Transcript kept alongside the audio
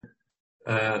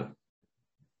Okay,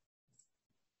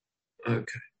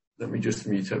 let me just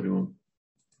mute everyone.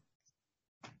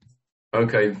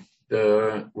 Okay,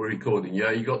 we're recording.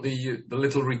 Yeah, you got the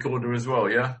little recorder as well,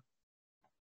 yeah?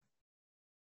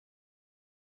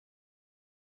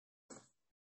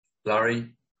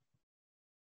 Larry?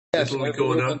 Yes, little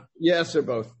recorder? Yes, they're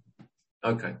both.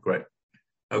 Okay, great.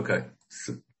 Okay,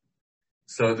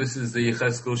 so this is the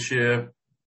Yechezkel Shir,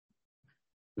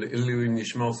 L'Ilui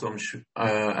Nishmosom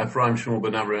Ephraim Shmuel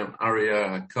Ben Avraham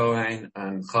Aryeh Cohen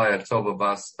and Chaya Tova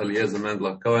Bas Eliezer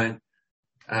Mendel Cohen.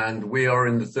 And we are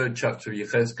in the third chapter of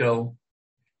Yechezkel,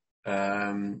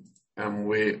 and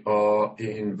we are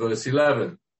in verse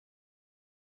 11.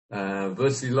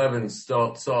 Verse 11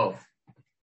 starts off,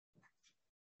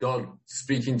 God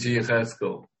speaking to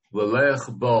Yechezkel, V'lech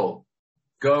bo,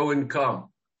 go and come,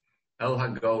 El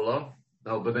Hagola,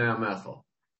 El Bnei Amecha,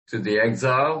 to the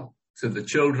exile, to the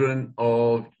children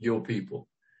of your people.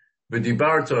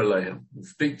 V'dibarto Alehem, and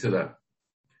speak to them.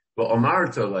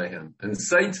 V'omarto Alehem, and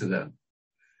say to them,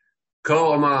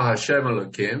 Ko Amar Hashem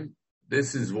Elokim,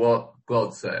 this is what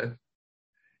God said,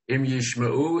 Im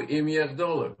Yishma'u, Im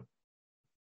Yerdolu.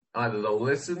 Either they'll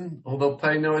listen or they'll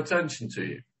pay no attention to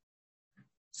you.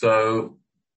 So,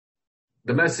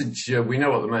 the message, we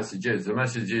know what the message is. The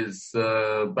message is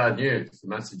bad news. The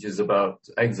message is about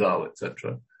exile,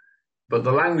 etc. But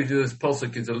the language of this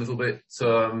posuk is a little bit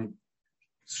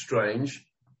strange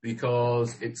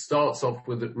because it starts off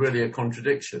with really a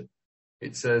contradiction.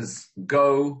 It says,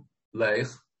 go, lech,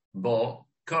 bo,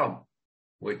 come,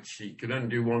 which you can only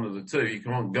do one of the two. You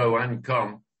can't go and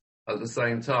come at the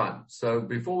same time. So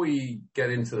before we get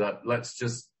into that, let's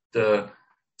just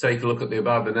take a look at the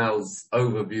Abarbanel's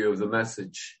overview of the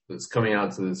message that's coming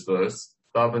out of this verse.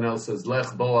 Abarbanel says,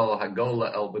 Lech bo al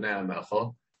hagola el b'nei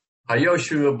amecha,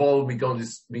 hayoshu abol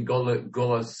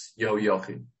migolas yo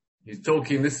yochim. He's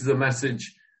talking, this is a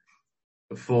message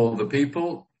for the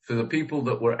people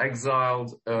that were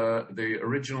exiled, the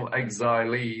original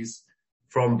exilees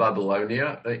from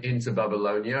Babylonia, into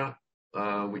Babylonia,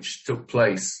 which took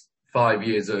place 5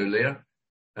 years earlier.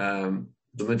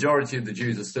 The majority of the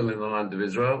Jews are still in the land of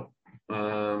Israel.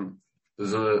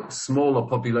 There's a smaller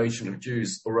population of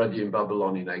Jews already in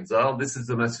Babylonian exile. This is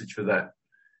the message for them.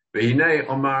 V'hinei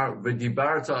omar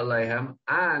v'dibarta alehem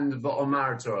and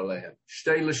v'omarta alehem.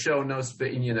 Shtei lashonos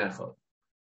be'inyan echad.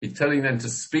 He's telling them to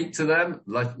speak to them,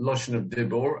 lashon of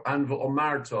dibur, and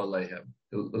v'omarta alehem,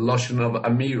 lashon of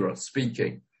amira,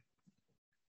 speaking.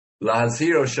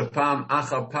 Lahazhiro shapam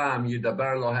achar pam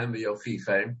yudaber lohem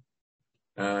v'yochichem.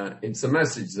 It's a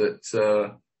message that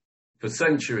for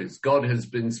centuries God has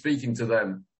been speaking to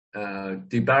them,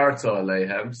 dibarta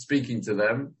alehem, speaking to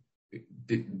them.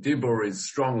 Dibur is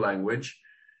strong language.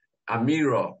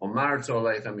 Amira or marta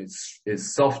alehem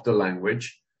is softer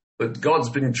language. But God's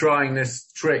been trying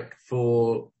this trick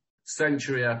for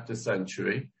century after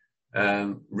century,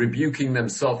 rebuking them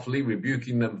softly,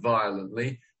 rebuking them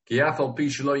violently.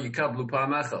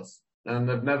 And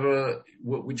they've never,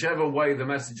 whichever way the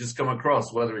message has come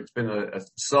across, whether it's been a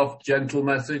soft, gentle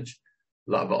message,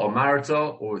 like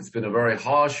Omarta, or it's been a very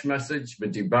harsh message,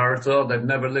 B'dibarta, they've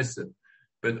never listened.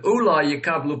 But Ula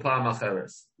Yikablu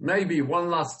Pa'amacheres, maybe one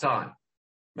last time,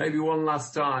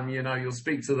 you'll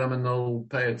speak to them and they'll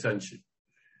pay attention.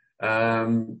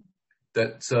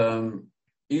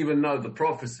 Even though the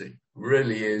prophecy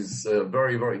really is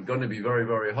going to be very,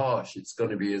 very harsh. It's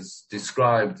going to be as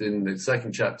described in the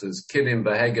second chapter as Kinim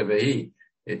Behega Vehi.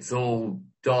 It's all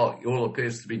dark, all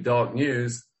appears to be dark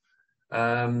news.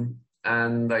 And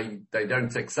they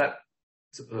don't accept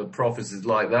prophecies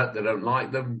like that. They don't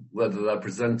like them, whether they're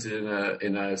presented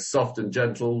in a soft and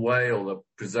gentle way or they're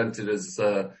presented as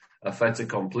a fait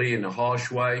accompli in a harsh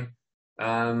way.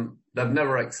 They've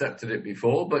never accepted it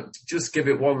before, but just give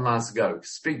it one last go.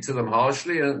 Speak to them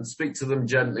harshly and speak to them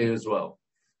gently as well.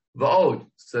 V'od,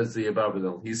 says the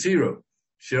Abarbanel, Yisiru,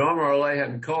 She'omar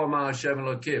Alehem Ko Amar Hashem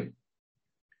Elokim.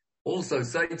 Also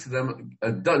say to them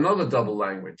another double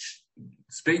language.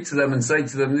 Speak to them and say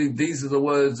to them, these are the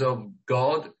words of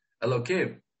God,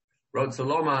 Elokim. To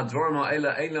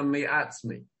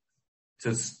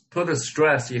put a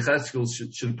stress, Yechezkel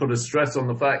should put a stress on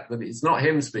the fact that it's not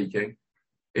him speaking,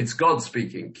 it's God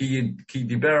speaking. Ki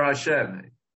diber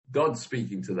Hashem, God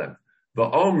speaking to them.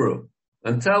 Va'omru,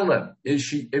 and tell them, im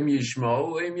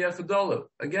yishmo, im yechadolu.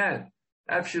 Again,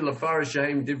 afshil afarish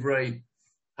shehem divrei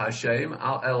Hashem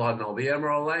al el hanavi emer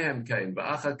alehem came.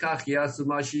 Va'achakach yasu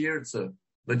ma sheyirtzu.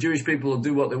 The Jewish people will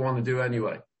do what they want to do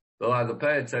anyway. They'll either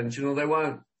pay attention or they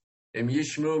won't. Im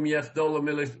yishmu im yechdolu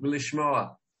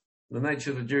milishmoa. The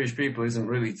nature of the Jewish people isn't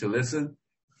really to listen.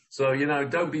 So,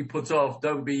 don't be put off.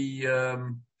 Don't be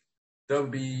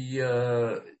don't be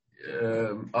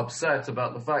upset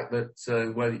about the fact that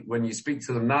when you speak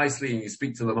to them nicely and you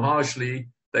speak to them harshly,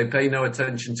 they pay no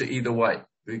attention to either way,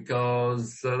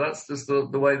 because that's just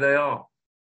the way they are.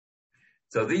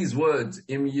 So these words,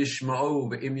 im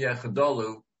yishma'u im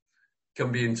yechdolu,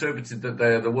 can be interpreted that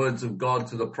they are the words of God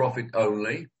to the prophet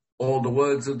only, or the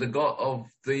words of the God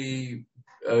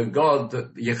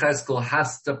that Yechezkel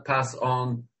has to pass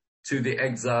on to the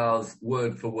exiles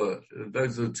word for word.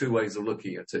 Those are the two ways of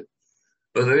looking at it.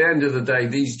 But at the end of the day,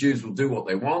 these Jews will do what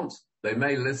they want. They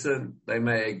may listen, they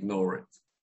may ignore it.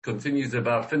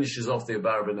 Finishes off the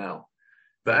Abar Banel.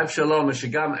 V'Avshalom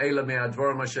Shagam Eila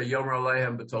Me'advarim Asher Yomer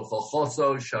Alehem B'toch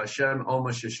Choso Shashem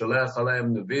Omer Shesholech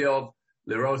Alehem Neviov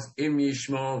Liros Im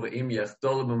Yishmo V'Im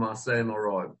Yechdol B'Maseim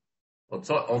Oroim.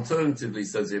 Alternatively,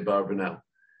 says the Abar Banel,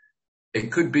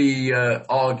 it could be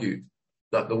argued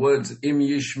that the words Im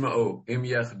Yishmo, Im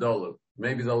Yechdolu,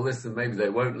 maybe they'll listen, maybe they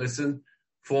won't listen,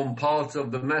 form part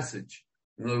of the message.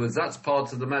 In other words, that's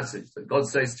part of the message that God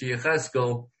says to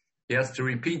Yechezkel. He has to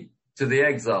repeat to the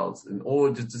exiles in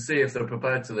order to see if they're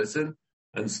prepared to listen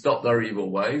and stop their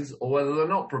evil ways, or whether they're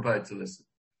not prepared to listen.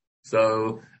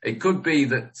 So it could be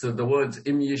that the words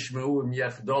Im Yishma'u Im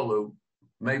Yechdolu,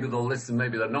 maybe they'll listen,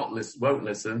 maybe they're not won't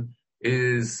listen,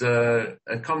 is a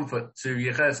comfort to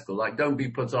Yechezkel. Like, don't be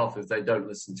put off if they don't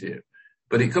listen to you.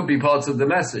 But it could be part of the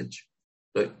message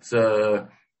that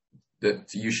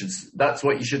that's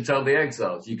what you should tell the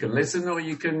exiles. You can listen, or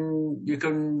you can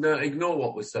ignore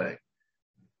what we're saying.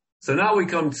 So now we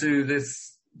come to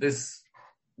this,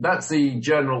 that's the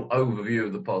general overview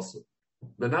of the pasuk.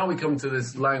 But now we come to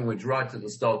this language right at the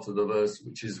start of the verse,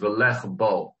 which is V'lech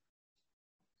bo.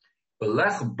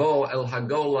 V'lech bo el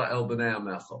hagola el b'nei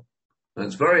amecha. And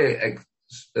it's very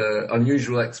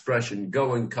unusual expression,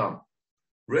 go and come.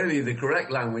 Really, the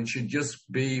correct language should just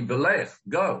be V'lech,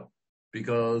 go.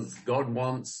 Because God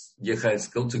wants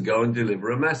Yechezkel to go and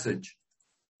deliver a message.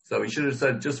 So he should have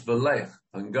said just V'lech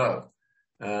and go.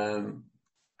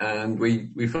 And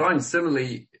we find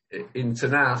similarly in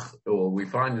Tanakh, or we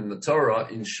find in the Torah,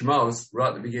 in Shemos, right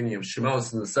at the beginning of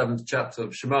Shemos, in the 7th chapter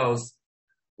of Shemos,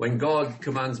 when God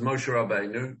commands Moshe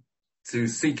Rabbeinu to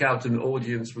seek out an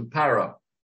audience with Paro.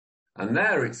 And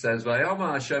there it says,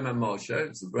 Vayoma Hashem and Moshe,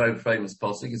 it's a very famous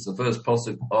pasuk, it's the first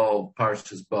pasuk of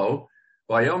Parashas Bo,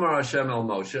 Vayomer Hashem el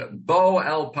Moshe, Bo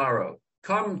el Paro,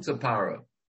 come to Paro,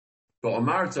 but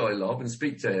Omarto Elov, and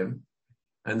speak to him,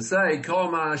 and say,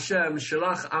 Koma Hashem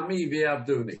shalach ami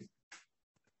v'yavduni.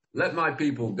 Let my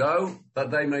people go,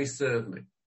 that they may serve me.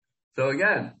 So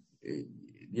again,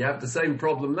 you have the same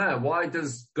problem there. Why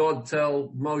does God tell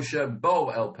Moshe, Bo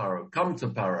el Paro, come to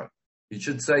Paro? He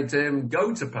should say to him,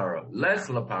 go to Paro, lech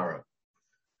la Paro.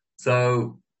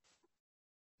 So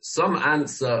some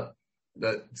answer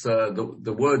that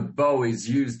the word Bo is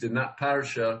used in that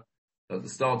parasha, at the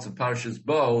start of Parashas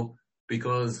Bo,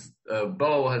 because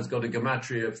Bo has got a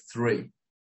gematria of 3,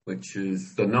 which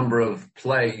is the number of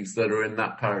plagues that are in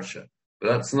that parasha. But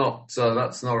that's not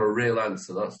a real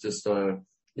answer. That's just a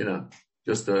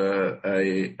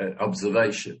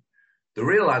observation. The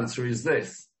real answer is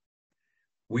this.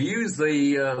 We use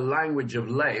the language of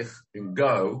lech, and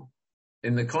go,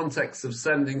 in the context of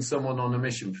sending someone on a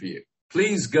mission for you.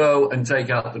 Please go and take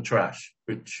out the trash,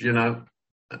 which,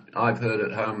 I've heard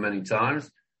at home many times.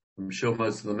 I'm sure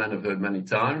most of the men have heard many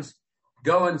times.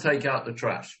 Go and take out the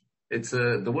trash. It's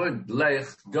the word lech,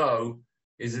 go,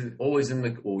 is always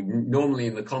normally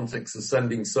in the context of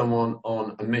sending someone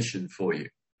on a mission for you.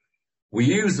 We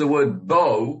use the word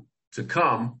bo, to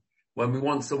come, when we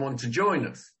want someone to join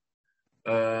us.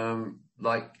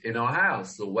 Like in our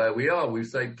house or where we are, we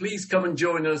say, please come and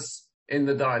join us in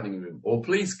the dining room, or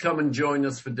please come and join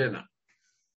us for dinner.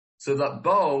 So that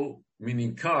bo,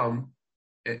 meaning come,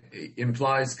 it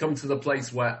implies come to the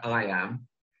place where I am,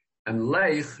 and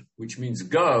lech, which means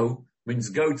go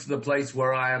to the place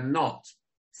where I am not.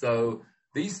 So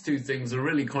these two things are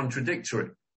really contradictory.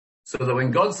 So that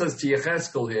when God says to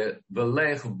Yechezkel here,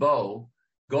 v'lech bo,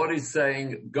 God is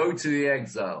saying, go to the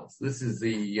exiles. This is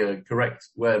the correct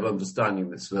way of understanding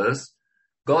this verse.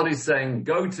 God is saying,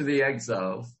 go to the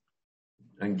exiles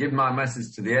and give my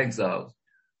message to the exiles.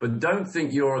 But don't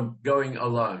think you're going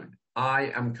alone.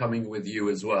 I am coming with you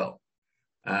as well.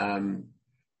 And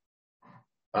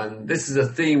this is a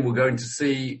theme we're going to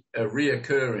see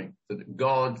reoccurring, that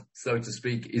God, so to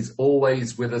speak, is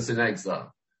always with us in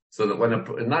exile. So that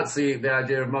and that's the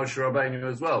idea of Moshe Rabbeinu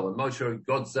as well. When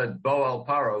God said, Bo el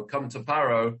Paro, come to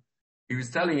Paro, he was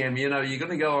telling him, you're going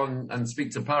to go on and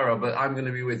speak to Paro, but I'm going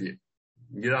to be with you.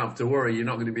 You don't have to worry, you're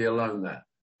not going to be alone there.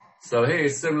 So here,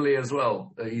 similarly as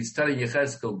well, he's telling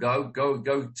Yechezkel,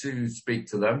 go to speak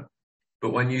to them.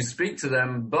 But when you speak to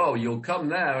them, Bo, you'll come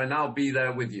there and I'll be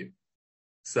there with you.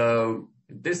 So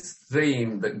this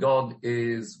theme that God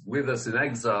is with us in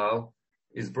exile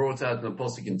is brought out in the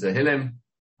Pasuk in Tehillim.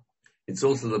 It's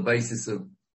also the basis of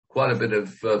quite a bit of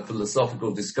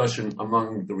philosophical discussion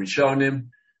among the Rishonim.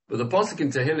 But the Pasuk in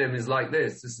Tehillim is like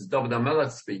this. This is David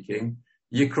HaMelech speaking.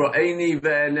 Yikra'eni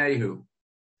ve'enehu.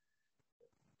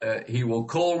 He will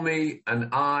call me and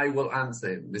I will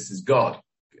answer him. This is God.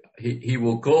 He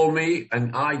will call me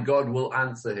and I, God, will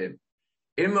answer him.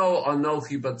 Imo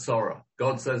anochi batzora.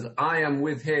 God says, I am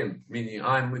with him, meaning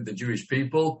I am with the Jewish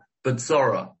people,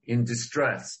 batzora, in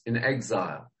distress, in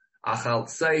exile.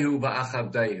 Achaltsehu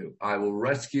va'achavdehu. I will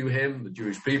rescue him, the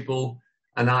Jewish people,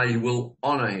 and I will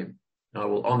honor him. I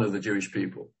will honor the Jewish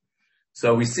people.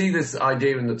 So we see this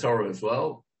idea in the Torah as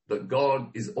well, that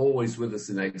God is always with us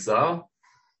in exile.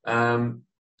 And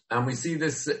we see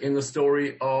this in the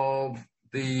story of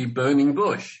the burning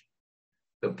bush.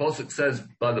 The Pasuk says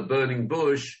by the burning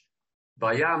bush,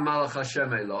 Vayam Malach Hashem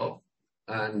Elov,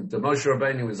 and the Moshe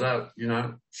Rabbeinu was out,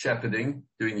 shepherding,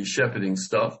 doing his shepherding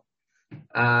stuff.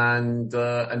 And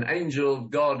an angel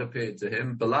of God appeared to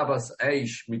him, Balabas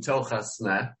Eish Mitoch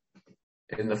Hasneh,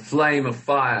 in the flame of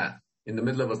fire, in the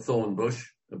middle of a thorn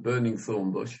bush, a burning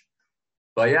thorn bush.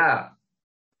 Vayah,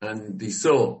 and he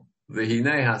saw,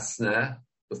 V'hinei Hasneh,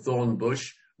 the thorn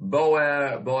bush,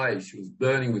 Boer Boesh, was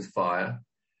burning with fire.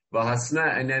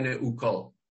 V'hasneh enene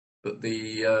ukol, but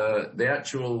the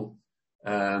actual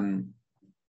the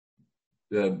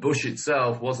bush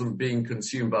itself wasn't being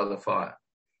consumed by the fire.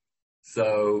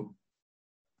 So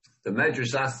the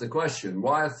Medrash asked the question: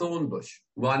 why a thorn bush?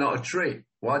 Why not a tree?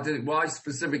 Why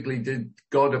specifically did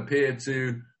God appear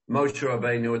to Moshe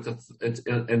Rabbeinu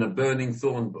in a burning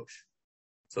thorn bush?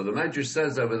 So the Medrash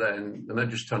says over there in the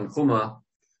Medrash Tanchuma,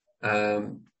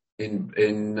 in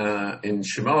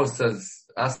Shemos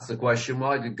asks the question: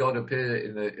 why did God appear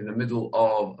in the middle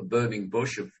of a burning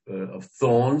bush of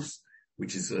thorns,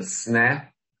 which is a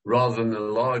snare, rather than a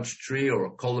large tree or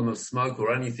a column of smoke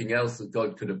or anything else that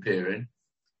God could appear in?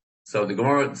 So the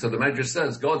Medrash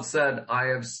says, God said, I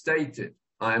have stated,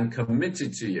 I am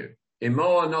committed to you.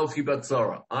 Imo anochi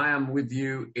batzora. I am with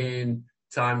you in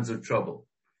times of trouble.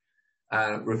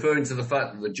 Referring to the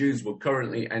fact that the Jews were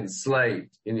currently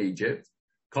enslaved in Egypt.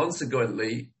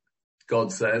 Consequently,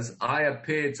 God says, I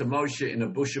appeared to Moshe in a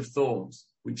bush of thorns,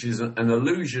 which is an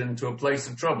allusion to a place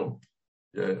of trouble.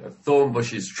 A thorn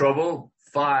bush is trouble,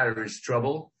 fire is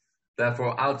trouble.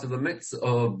 Therefore, out of the midst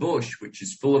of a bush which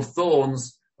is full of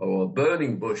thorns, or a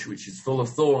burning bush which is full of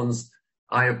thorns,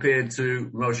 I appeared to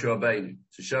Moshe Rabbeinu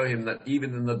to show him that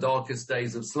even in the darkest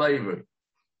days of slavery,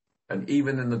 and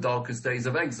even in the darkest days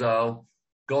of exile,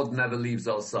 God never leaves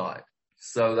our side.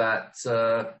 So that's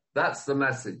the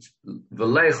message.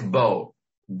 V'lech bo,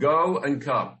 go and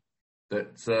come.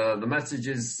 That the message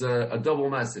is a double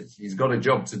message. He's got a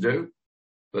job to do,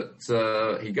 but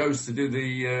he goes to do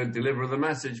deliver the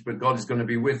message. But God is going to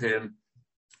be with him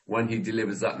when he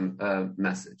delivers that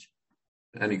message.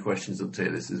 Any questions up to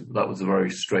here? That was a very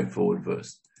straightforward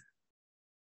verse.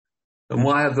 And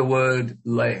why have the word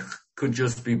lech? Could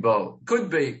just be bo. Could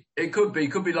be. It could be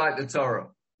like the Torah,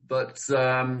 but.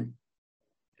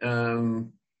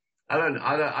 I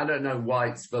don't know why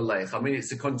it's v'lech. I mean,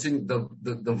 it's a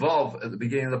the vav at the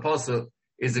beginning of the pasuk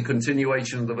is a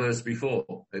continuation of the verse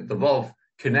before. The vav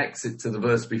connects it to the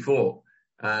verse before.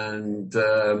 And,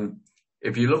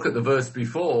 if you look at the verse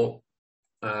before,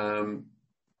 the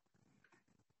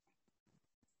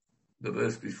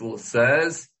verse before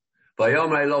says,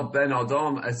 Vayom Elov ben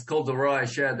Adam es kol dorah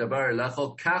asher daber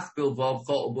lecho kach bilvav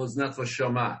chol b'oznecha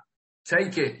shama.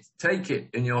 Take it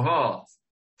in your heart.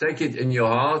 Take it in your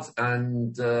heart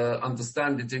and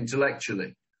understand it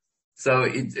intellectually. So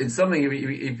it's something.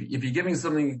 If you're giving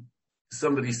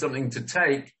somebody something to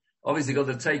take, obviously you've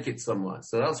got to take it somewhere.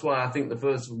 So that's why I think the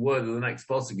first word of the next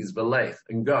pasuk is v'lech,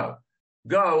 and go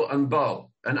and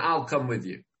bo, and I'll come with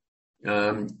you.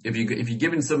 If you're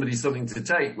giving somebody something to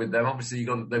take with them, obviously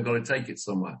they've got to take it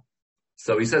somewhere.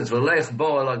 So he says v'lech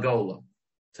bo el agola.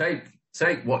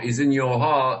 Take what is in your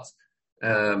heart.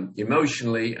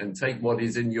 Emotionally, and take what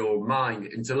is in your mind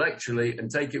intellectually and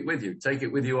take it with you. Take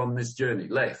it with you on this journey,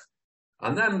 lech.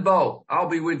 And then bo, I'll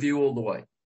be with you all the way.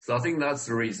 So I think that's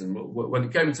the reason. When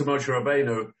it came to Moshe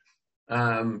Rabbeinu,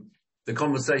 the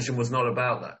conversation was not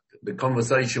about that. The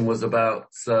conversation was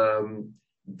about,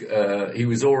 he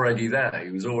was already there. He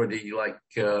was already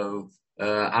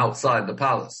outside the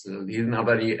palace. He didn't have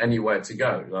anywhere to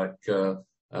go.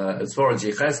 As far as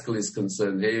Yechezkel is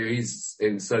concerned, here he's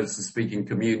in, so to speak, in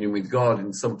communion with God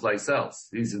in some place else.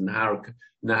 He's in Nahar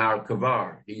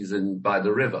Kavar. He's by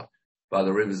the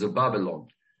rivers of Babylon.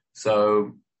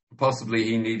 So possibly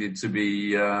he needed to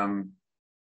be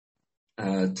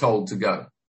told to go.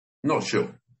 Not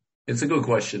sure. It's a good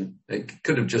question. It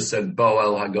could have just said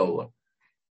Boel Hagola.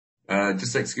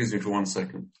 Just excuse me for 1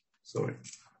 second. Sorry.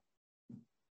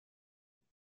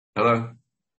 Hello?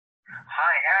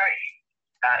 Hi, Harry.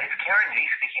 It's Karen Lee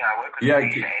speaking. I work with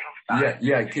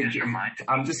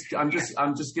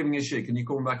I'm just giving a shit. Can you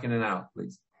call me back in an hour,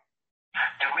 please?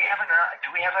 Do we have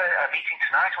a meeting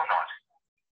tonight or not?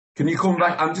 Can you call me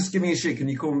back? I'm just giving a shit. Can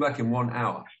you call me back in 1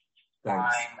 hour?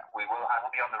 Thanks. Fine. I will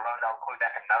be on the road. I'll call you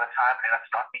back another time. Let's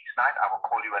not meet tonight. I will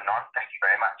call you anon. Thank you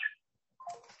very much.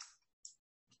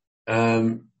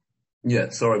 Yeah,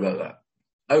 sorry about that.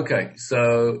 Okay,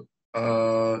 so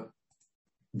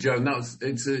Joe,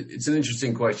 it's an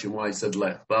interesting question why he said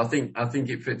left, but I think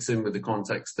it fits in with the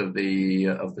context of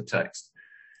the text.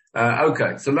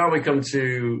 Okay, so now we come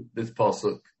to this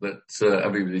pasuk that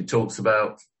everybody talks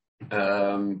about.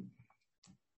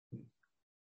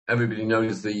 Everybody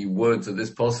knows the words of this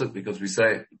pasuk because we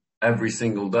say it every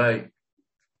single day,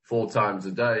 4 times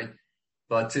a day.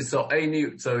 But so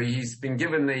he's been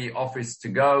given the office to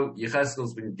go.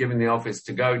 Yechezkel's been given the office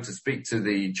to go to speak to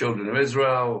the children of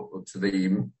Israel, or to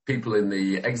the people in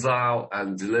the exile,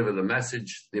 and deliver the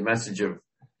message of,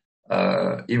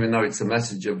 even though it's a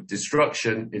message of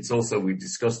destruction, it's also, we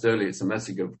discussed earlier, it's a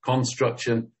message of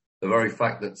construction. The very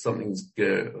fact that something's,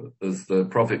 as the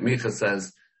prophet Micha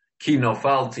says, ki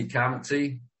nofalti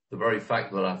kamti, the very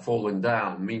fact that I've fallen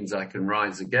down means I can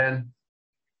rise again.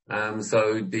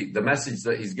 So the message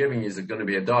that he's giving is going to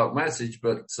be a dark message,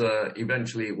 but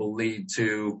eventually it will lead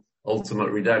to ultimate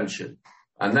redemption.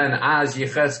 And then as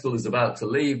Yechezkel is about to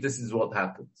leave, this is what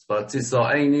happens.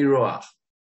 V'tisa'eni ruach,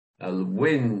 a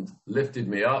wind lifted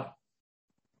me up.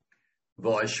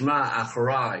 V'ashma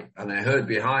acharai, and I heard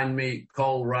behind me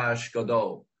kol rash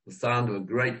gadol, the sound of a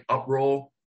great uproar.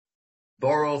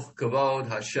 Baruch kavod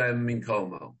Hashem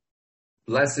minkomo,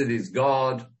 blessed is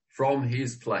God from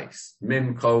his place.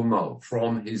 Mim komo,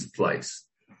 from his place.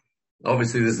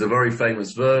 Obviously, this is a very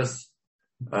famous verse.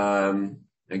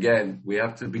 Again, we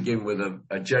have to begin with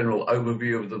a general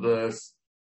overview of the verse,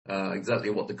 exactly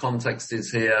what the context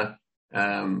is here.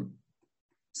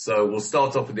 So we'll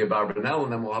start off with the Abarbanel,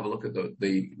 and then we'll have a look at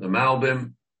the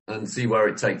Malbim and see where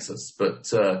it takes us.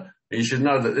 But you should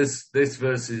know that this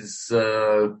verse is,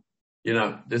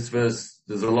 this verse,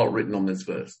 there's a lot written on this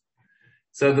verse.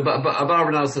 So the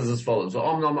Abarbanel says as follows: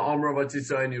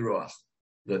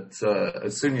 that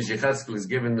as soon as Yechezkel is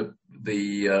given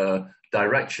the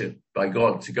direction by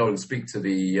God to go and speak to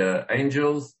the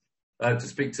angels, to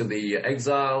speak to the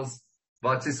exiles,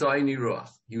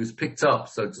 he was picked up,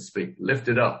 so to speak,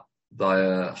 lifted up by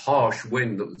a harsh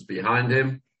wind that was behind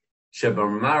him.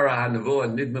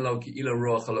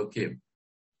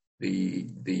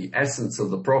 The essence of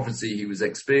the prophecy he was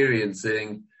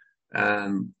experiencing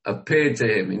appeared to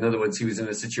him. In other words, he was in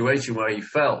a situation where he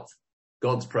felt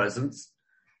God's presence.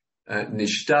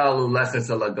 Nishtalu lechet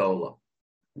alagola.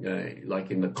 Like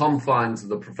in the confines of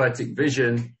the prophetic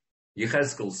vision,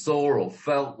 Yechezkel saw or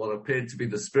felt what appeared to be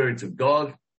the Spirit of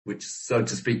God, which, so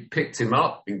to speak, picked him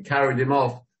up and carried him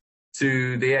off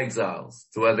to the exiles,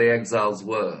 to where the exiles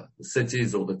were, the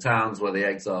cities or the towns where the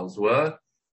exiles were,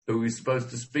 who he was supposed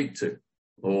to speak to,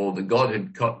 or that God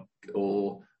had cut,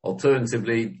 or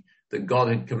alternatively, that God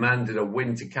had commanded a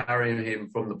wind to carry him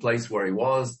from the place where he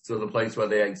was to the place where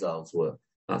the exiles were.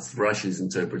 That's Rashi's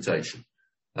interpretation.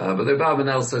 But the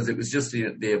Abarbanel says it was just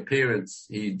the appearance.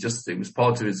 It was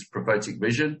part of his prophetic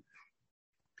vision.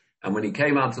 And when he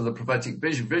came out of the prophetic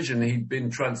vision, he'd been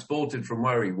transported from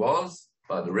where he was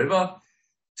by the river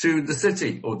to the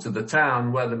city or to the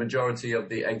town where the majority of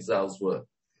the exiles were.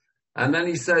 And then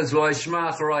he says,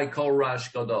 "V'ashma acharai kol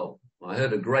rash gadol." I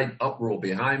heard a great uproar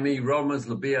behind me. Romaz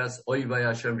Labias Oivei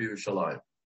Hashem Yerushalayim.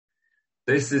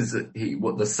 This is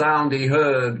what the sound he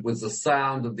heard was the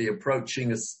sound of the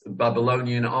approaching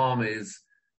Babylonian armies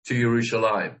to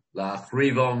Yerushalayim.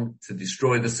 La'achrivom, to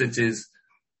destroy the cities.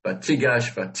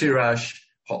 Vatigash, Vatirash,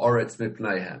 Ha'oretz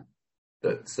Mipneihem.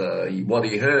 That what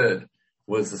he heard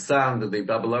was the sound of the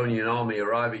Babylonian army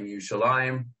arriving in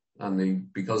Yerushalayim,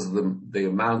 and because of the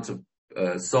amount of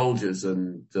soldiers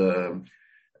and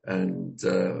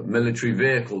military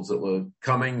vehicles that were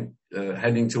coming,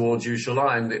 heading towards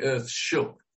Yerushalayim, the earth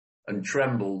shook and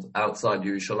trembled outside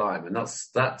Yerushalayim. And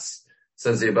that's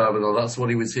says the Abarbanel, that's what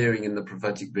he was hearing in the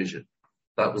prophetic vision.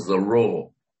 That was the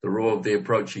roar of the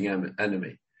approaching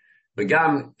enemy. This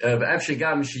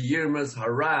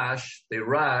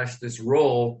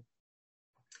roar,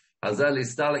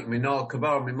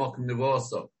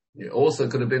 it also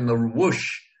could have been the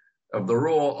whoosh of the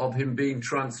roar of him being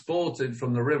transported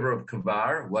from the river of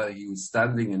Kavar, where he was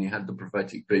standing and he had the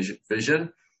prophetic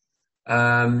vision.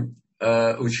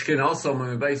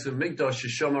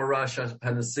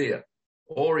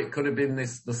 Or it could have been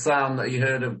the sound that he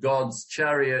heard of God's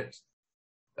chariot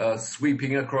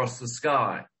sweeping across the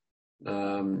sky.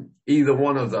 Either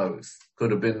one of those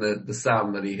could have been the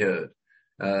sound that he heard.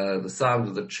 The sound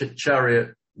of the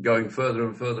chariot going further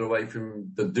and further away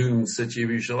from the doomed city of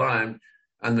Yerushalayim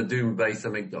and the doomed Beis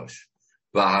HaMikdash.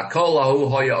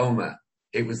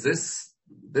 It was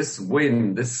this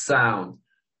wind, this sound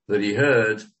that he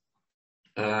heard,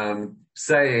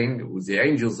 saying, it was the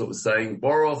angels that were saying,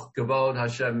 Baruch Kavod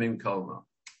Hashem Mimkoma,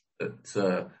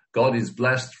 that God is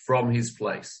blessed from his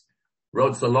place.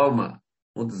 Rod Saloma,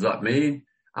 what does that mean?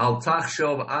 Al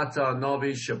Tachshov Ata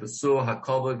Novi Shabasur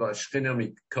HaKovod VaShchina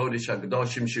Mikodesh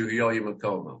HaKadoshim Shuhiyoyim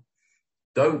HaKoma.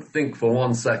 Don't think for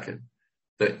 1 second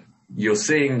that you're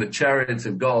seeing the chariots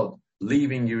of God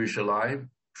leaving Yerushalayim,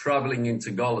 traveling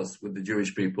into Golus with the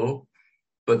Jewish people,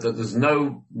 but that there's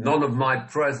none of my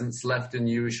presence left in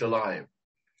Yerushalayim.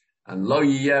 And lo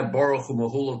yiyeh baruch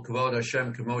u'mehulel kavod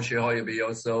Hashem k'moshe hoya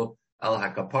b'yosel al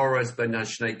hakaparos ben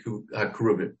hashnei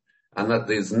hakrubim. And that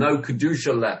there's no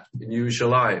kedusha left in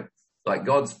Yerushalayim. Like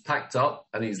God's packed up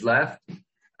and he's left,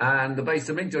 and the Beis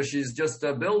HaMikdash is just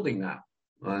a building now,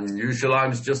 and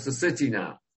Yerushalayim is just a city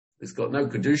now. It's got no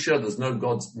kedusha. There's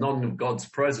none of God's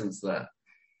presence there.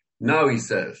 No, he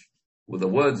says, with the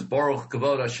words Baruch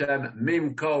Kavod Hashem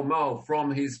Mimko Mo,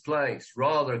 from his place.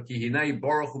 Rather, Ki Hinei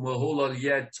Baruch U'Mehulel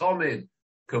Yeh Tomid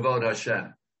Kavod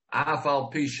Hashem Afal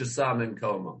Pi Shasam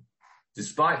Mimko Mo.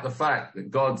 Despite the fact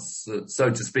that God's, so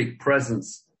to speak,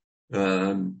 presence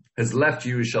has left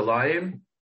Yerushalayim,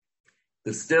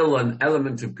 there's still an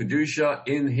element of kedusha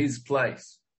in his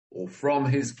place, or from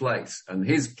his place, and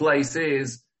his place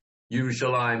is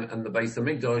Yerushalayim and the Beis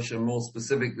HaMikdash, and more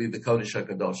specifically the Kodesh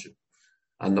HaKadoshim.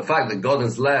 And the fact that God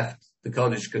has left the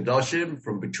Kodesh HaKadoshim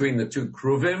from between the two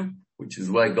Kruvim, which is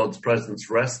where God's presence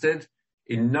rested,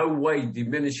 in no way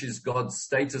diminishes God's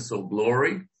status or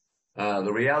glory.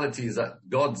 The reality is that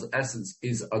God's essence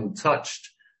is untouched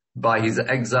by his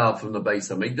exile from the Beis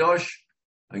HaMikdash,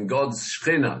 and God's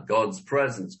Shechina, God's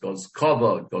presence, God's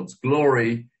kavod, God's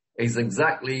glory is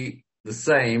exactly the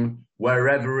same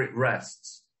wherever it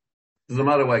rests. Doesn't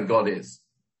matter where God is.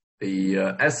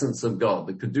 The essence of God,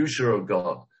 the kedusha of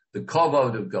God, the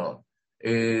kavod of God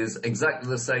is exactly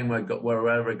the same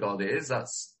wherever God is.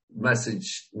 That's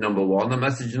message number one. And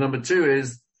message number two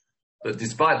is that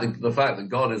despite the fact that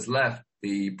God has left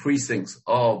the precincts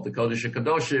of the Kodesh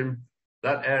HaKadoshim,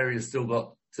 that area is still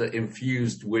got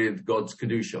infused with God's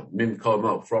kedusha,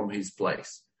 mimkomo, from his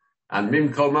place. And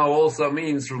mimkomo also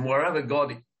means from wherever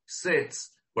God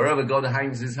sits, wherever God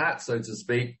hangs his hat, so to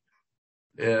speak,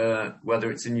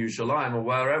 whether it's in Yerushalayim or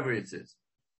wherever it is.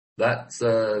 That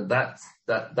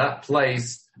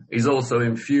place is also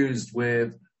infused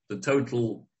with the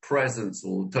total presence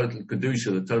or the total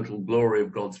kedusha, the total glory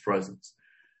of God's presence.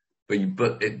 But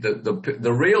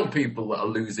the real people that are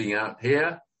losing out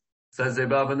here, says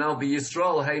Ebavanel,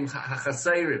 v'Yisrael heim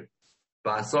hachaserim,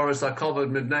 ba'asoros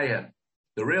hakovod mibneihem.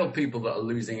 The real people that are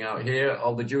losing out here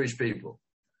are the Jewish people,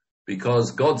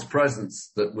 because God's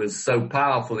presence that was so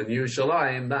powerful in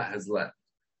Yerushalayim, that has left.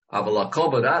 Aval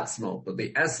hakovod atzmo, but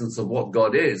the essence of what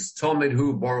God is, Tomid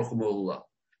hu baruch u'mehulel,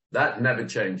 that never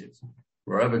changes.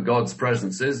 Wherever God's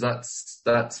presence is, that's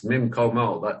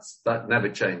mimkomo, that never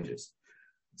changes.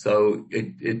 So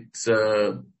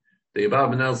the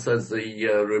Abarbanel says the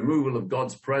removal of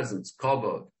God's presence,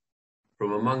 kavod,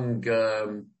 from among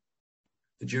the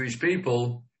Jewish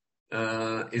people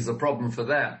is a problem for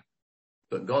them.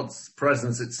 But God's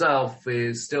presence itself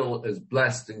is still as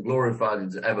blessed and glorified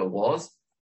as it ever was,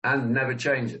 and never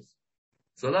changes.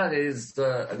 So that is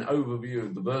an overview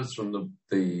of the verse from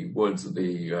the words of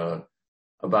the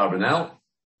Abarbanel.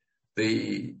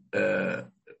 The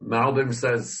Malbim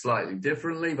says slightly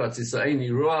differently, but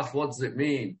Tisaini Ruach, what does it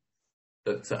mean?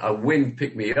 That a wind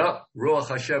picked me up. Ruach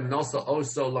Hashem Nosa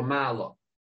Oso Lamala.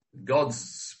 God's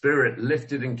spirit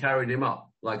lifted and carried him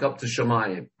up, like up to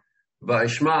Shemayim.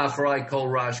 Va'ishma Achrai Kol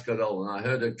Rash Gadol. And I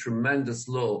heard a tremendous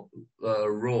roar.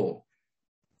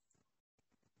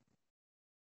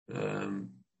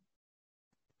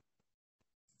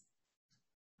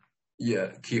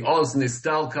 Ki Oz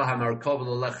Nistalka HaMarkov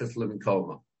L'Lechet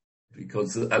L'Mikoma.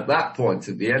 Because at that point,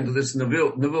 at the end of this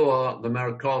Nevuah, the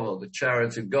Merkava, the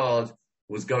chariot of God,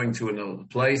 was going to another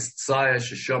place. Tzaya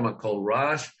Sheshama Kol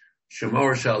Rash,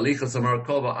 Shemor Shalichas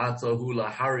Merkava Atahu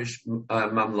Laharish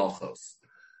Mamlochos.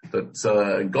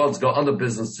 That God's got other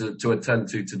business to attend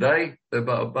to today. The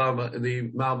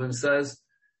Malbim says,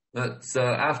 that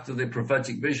after the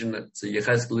prophetic vision that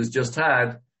Yechezkel has just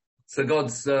had, so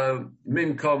God's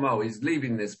Mim Komo, he's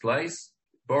leaving this place.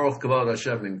 Baruch Kavod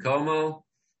Hashem Mim Komo.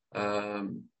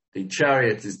 The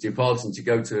chariot is departing to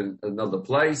go to another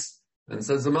place. And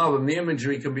so the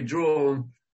imagery can be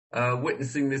drawn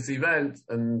witnessing this event,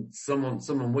 and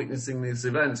someone witnessing this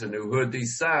event and who heard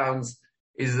these sounds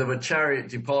is of a chariot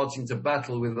departing to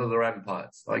battle with other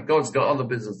empires. Like God's got other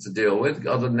business to deal with,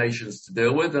 other nations to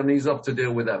deal with, and he's up to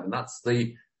deal with them. And that's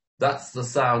the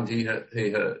sound he heard.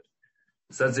 It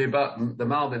says here about the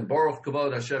Malbim, Baruch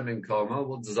Kavod Hashem Mim Komo.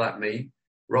 What does that mean?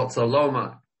 Rotza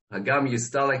Loma, Hagam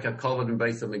Yistalek HaKavod in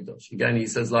Beis HaMikdash. Again, he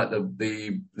says like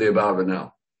the above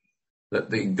now. That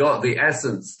the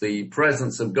essence, the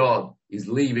presence of God is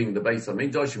leaving the Beis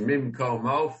HaMikdash, Mim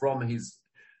Komo, from his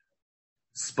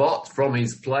spot, from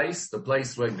his place, the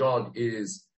place where God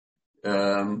is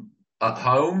at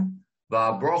home.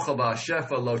 Va'brocha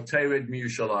va'shefa lo tered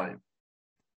miYerushalayim.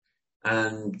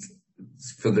 And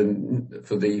for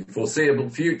the foreseeable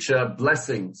future,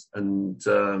 blessings and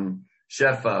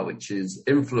shefa, which is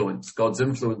influence, God's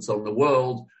influence on the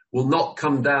world, will not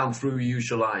come down through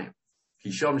Yerushalayim.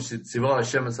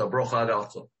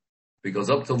 Because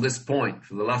up till this point,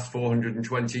 for the last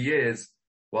 420 years,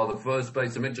 while the first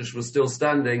Beis HaMikdash was still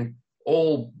standing,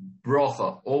 all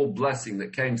bracha, all blessing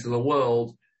that came to the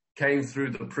world came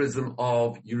through the prism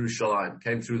of Yerushalayim,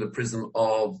 came through the prism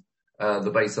of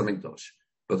the Beis HaMikdash.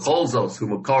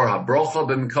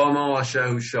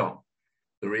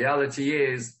 The reality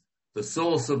is, the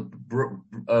source of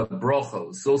bracha,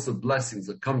 the source of blessings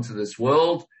that come to this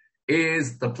world,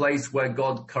 is the place where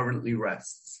God currently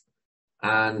rests.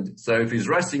 And so if he's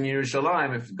resting in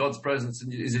Yerushalayim, if God's presence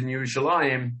is in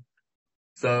Yerushalayim,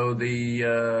 so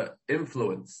the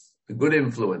influence, the good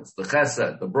influence, the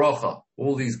chesed, the bracha,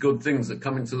 all these good things that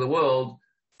come into the world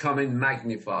come in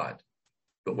magnified.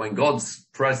 But when God's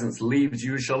presence leaves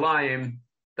Yerushalayim,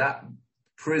 that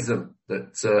prism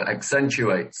that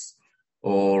accentuates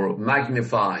or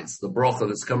magnifies the bracha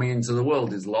that's coming into the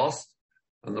world is lost.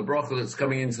 And the bracha that's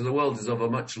coming into the world is of a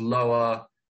much lower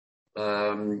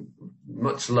level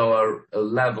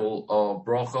of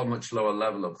bracha, much lower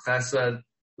level of chesed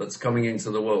that's coming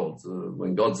into the world.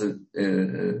 When God's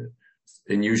in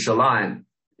Yerushalayim,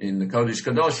 in the Kodesh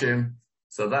Kadoshim,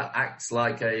 so that acts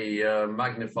like a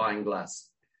magnifying glass.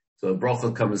 So the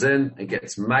bracha comes in, it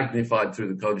gets magnified through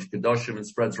the Kodesh Kadoshim and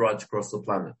spreads right across the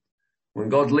planet. When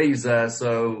God leaves there,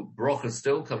 so bracha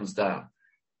still comes down.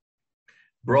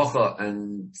 Bracha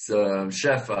and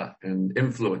shefa and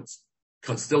influence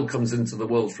still comes into the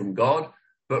world from God,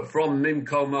 but from Mim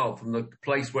Komo, from the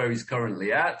place where he's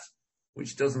currently at,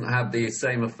 which doesn't have the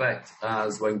same effect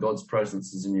as when God's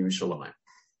presence is in Yerushalayim.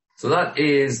 So that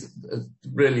is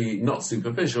really not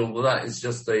superficial, but that is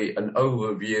just an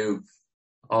overview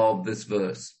of this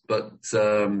verse. But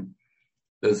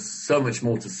there's so much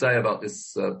more to say about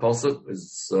this pasuk,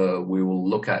 as we will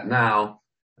look at now.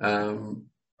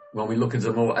 When we look at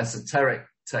a more esoteric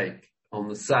take on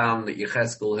the sound that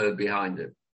Yechezkel heard behind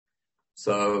him.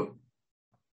 So,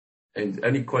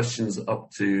 any questions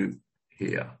up to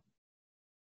here?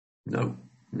 No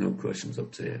questions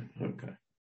up to here. Okay.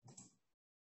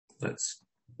 Let's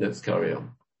carry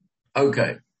on.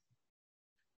 Okay.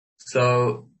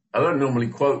 So, I don't normally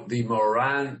quote the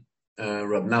Moran,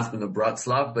 Rab Nachman of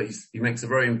Bratslav, but he makes a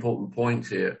very important point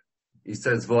here. He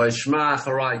says, "V'yishma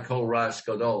acharai kol rash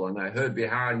gadol," and I heard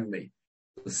behind me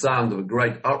the sound of a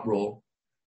great uproar.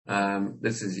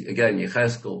 This is again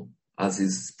Yechezkel, as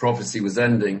his prophecy was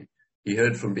ending. He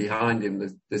heard from behind him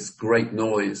this great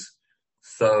noise.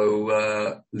 So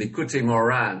Likutei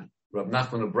Moran, Rab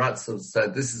Nachman of Bratslav,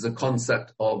 said this is a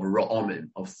concept of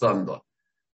ra'omim, of thunder,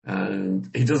 and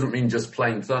he doesn't mean just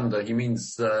plain thunder. He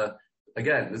means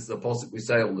again, this is a pasuk we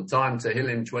say all the time,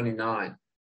 Tehillim 29.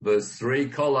 Verse 3,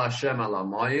 Kol Hashem al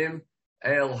Amayim,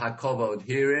 El HaKavod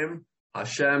Hirim,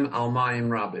 Hashem al Mayim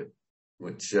Rabim.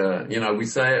 Which, we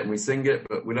say it and we sing it,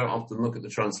 but we don't often look at the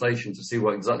translation to see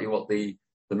exactly what the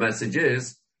message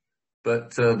is.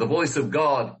 But the voice of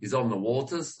God is on the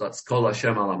waters. That's Kol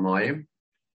Hashem al Amayim.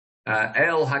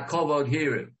 El HaKavod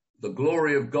Hirim, the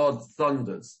glory of God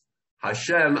thunders.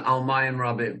 Hashem al Mayim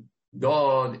Rabim.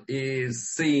 God is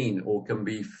seen or can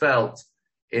be felt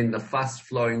in the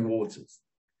fast-flowing waters.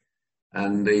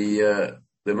 And the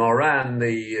Moran,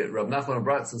 the Rab Nachman of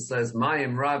Bratslav says,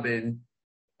 Mayim Rabin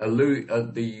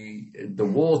the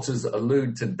waters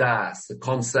allude to Das, the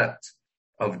concept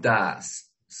of Das.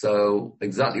 So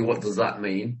exactly what does that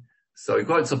mean? So he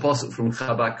quotes a pasuk from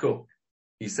Habakkuk.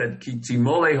 He said, Ki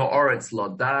timole ha'aretz la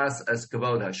Das es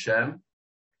kavod Hashem.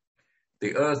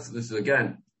 The earth, this is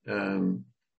again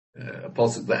a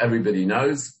pasuk that everybody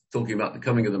knows. talking about the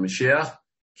coming of the Mashiach.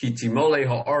 Ki timole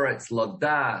ha'oretz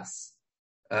ladas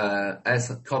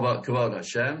es kavod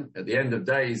Hashem. At the end of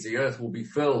days, the earth will be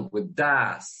filled with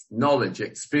das, knowledge,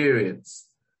 experience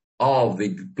of the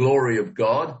glory of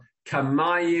God.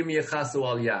 Kamayim yechasu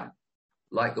al yam,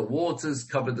 like the waters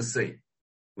cover the sea,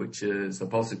 which is a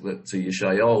pasuk that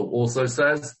Yeshayahu also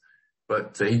says,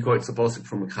 but he quotes a pasuk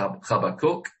from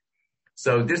Habakkuk.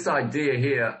 So this idea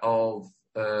here of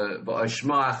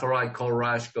V'ashma acharai kol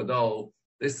rash gadol,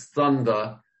 this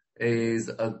thunder is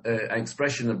an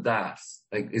expression of das.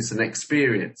 It's an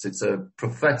experience. It's a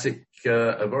prophetic,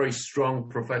 a very strong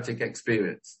prophetic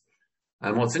experience.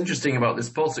 And what's interesting about this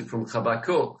pasuk from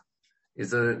Habakkuk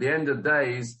is that at the end of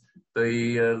days,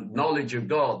 the knowledge of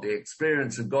God, the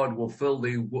experience of God will fill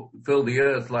the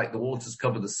earth like the waters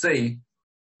cover the sea.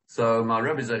 So my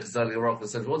Rebbe Zechariah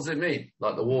says, what does it mean?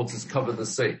 Like the waters cover the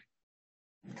sea.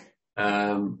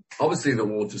 Obviously the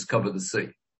waters cover the sea.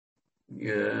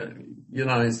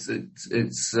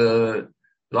 It's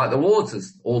like the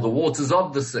waters, or the waters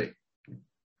of the sea.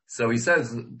 So he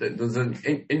says that there's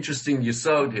an interesting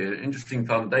yesod here, interesting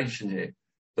foundation here,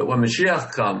 that when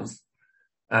Mashiach comes,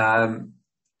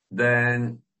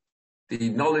 then the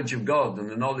knowledge of God and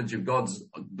the knowledge of God's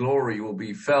glory will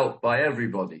be felt by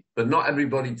everybody, but not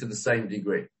everybody to the same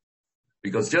degree.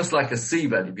 Because just like a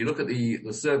seabed, if you look at the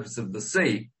surface of the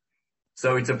sea,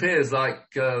 so it appears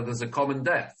like there's a common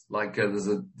depth, like there's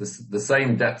the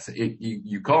same depth.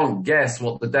 You can't guess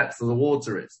what the depth of the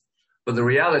water is. But the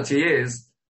reality is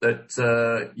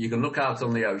that you can look out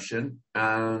on the ocean,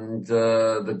 and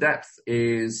the depth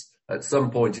is, at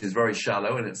some point, is very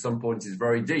shallow, and at some point is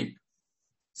very deep.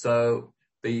 So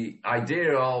the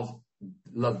idea of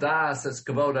Ladas es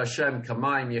kavod Hashem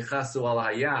kamayim yechasu al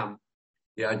hayam,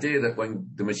 the idea that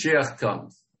when the Mashiach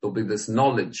comes, there'll be this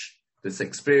knowledge, this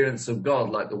experience of God,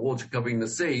 like the water covering the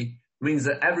sea, means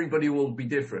that everybody will be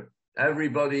different.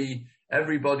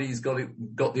 Everybody's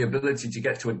got the ability to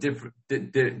get to a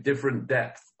different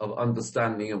depth of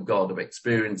understanding of God, of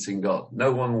experiencing God.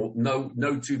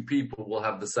 No two people will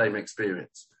have the same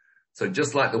experience. So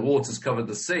just like the waters cover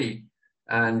the sea,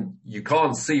 and you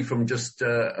can't see from just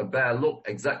a bare look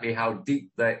exactly how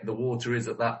deep the water is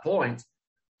at that point.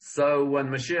 So when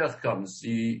Mashiach comes,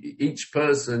 each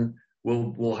person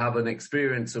will have an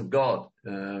experience of God,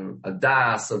 a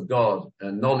das of God,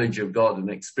 a knowledge of God, an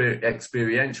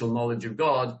experiential knowledge of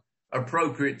God,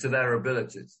 appropriate to their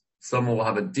abilities. Some will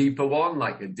have a deeper one,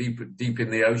 like a deep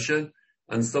in the ocean,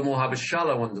 and some will have a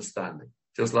shallow understanding,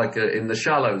 just like in the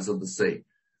shallows of the sea.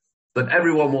 But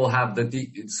everyone will have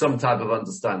some type of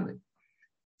understanding.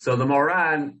 So the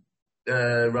Moran,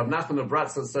 Rav Nachman of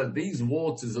Bratslav said, these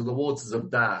waters are the waters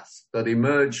of das that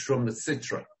emerge from the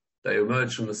Sitra. They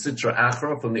emerge from the Sitra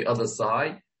Achra, from the other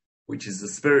side, which is the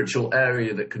spiritual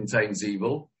area that contains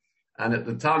evil. And at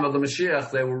the time of the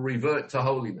Mashiach, they will revert to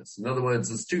holiness. In other words,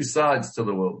 there's two sides to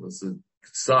the world. There's a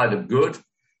side of good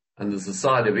and there's a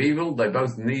side of evil. They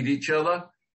both need each other.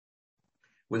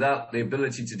 Without the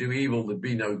ability to do evil, there'd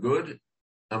be no good.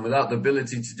 And without the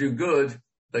ability to do good,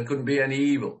 there couldn't be any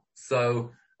evil.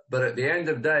 So, but at the end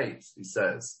of days, he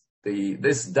says,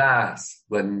 this das,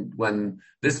 when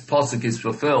this pasuk is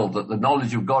fulfilled, that the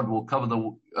knowledge of God will cover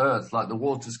the earth like the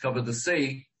waters cover the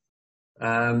sea,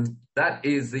 that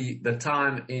is the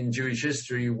time in Jewish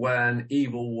history when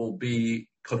evil will be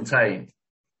contained,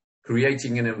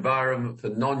 creating an environment for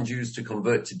non-Jews to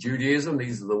convert to Judaism.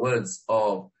 These are the words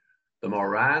of the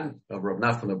Moran, of Rav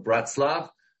Nachman of Bratslav.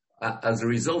 As a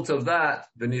result of that,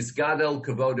 v'nisgadel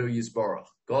kavodo yisborach,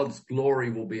 God's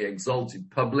glory will be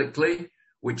exalted publicly,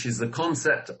 which is the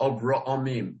concept of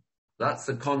ra'amim. That's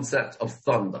the concept of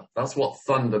thunder. That's what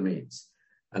thunder means.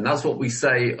 And that's what we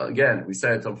say, again, we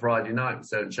say it on Friday night, we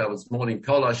say it on Shabbos morning,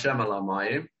 Kol Hashem al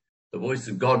hamayim, the voice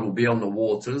of God will be on the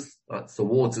waters. That's the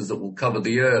waters that will cover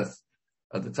the earth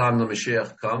at the time the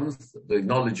Mashiach comes. The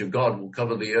knowledge of God will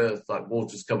cover the earth like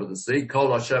waters cover the sea.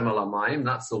 Kol Hashem al hamayim,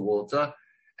 that's the water.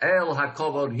 El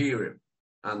hakovod hirim,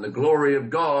 and the glory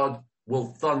of God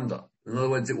will thunder. In other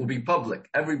words, it will be public.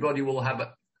 Everybody will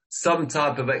have some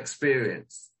type of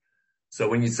experience. So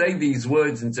when you say these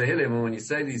words in Tehillim, and when you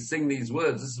sing these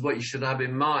words, this is what you should have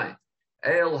in mind.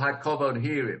 El hakovod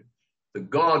hirim, the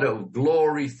God of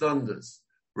glory thunders,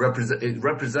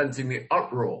 representing the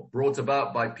uproar brought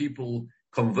about by people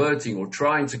converting or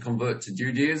trying to convert to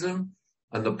Judaism,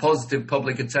 and the positive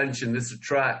public attention this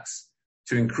attracts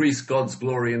to increase God's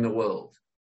glory in the world.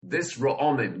 This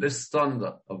ra'amim, this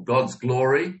thunder of God's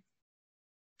glory,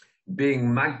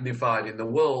 being magnified in the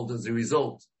world as a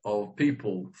result of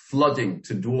people flooding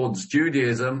towards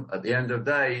Judaism at the end of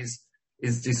days,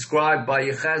 is described by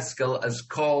Yechezkel as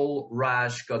Kol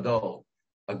Rash Gadol,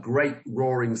 a great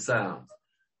roaring sound.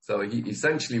 So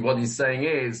essentially what he's saying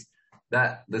is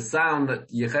that the sound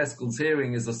that Yecheskel's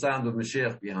hearing is the sound of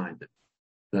Mashiach behind it.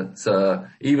 That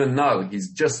even though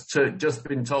he's just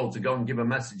been told to go and give a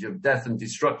message of death and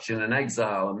destruction and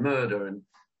exile and murder and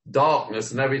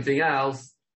darkness and everything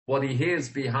else, what he hears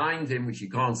behind him, which he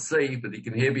can't see, but he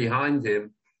can hear behind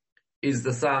him, is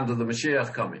the sound of the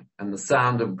Mashiach coming and the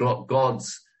sound of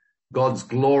God's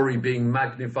glory being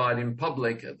magnified in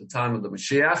public at the time of the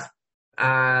Mashiach,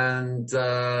 and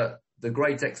the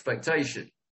great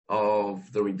expectation of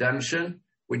the redemption,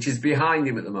 which is behind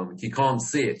him at the moment. You can't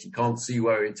see it. You can't see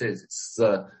where it is. It's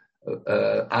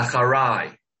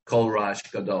Acharai, Kol Rash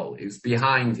Gadol. It was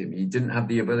behind him. He didn't have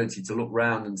the ability to look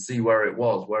round and see where it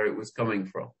was coming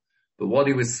from. But what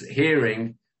he was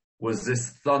hearing was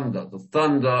this thunder, the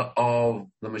thunder of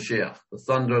the Mashiach, the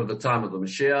thunder of the time of the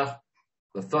Mashiach,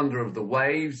 the thunder of the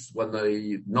waves, when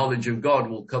the knowledge of God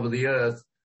will cover the earth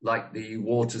like the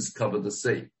waters cover the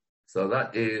sea. So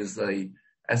that is a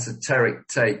esoteric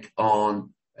take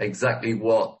on exactly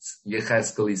what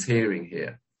Yecheskel is hearing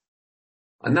here.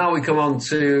 And now we come on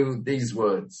to these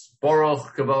words.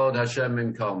 Baruch Kavod Hashem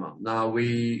Min Kama. Now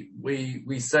we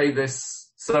say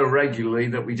this so regularly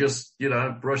that we just,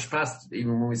 brush past it.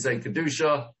 Even when we say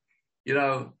Kedusha,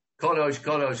 Kodosh,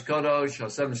 Kodosh, Kodosh,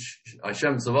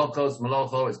 Hashem Tzavokos,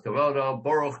 Malacho is Kavoda,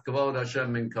 Baruch Kavod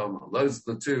Hashem Min Kama. Those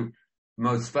are the two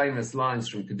most famous lines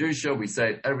from Kedusha. We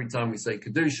say it every time we say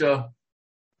Kedusha.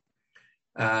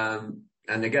 And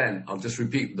again, I'll just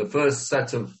repeat, the first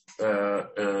set of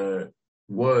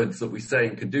words that we say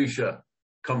in Kedusha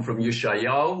come from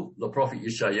Yeshayahu, the prophet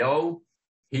Yeshayahu.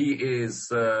 He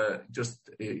is just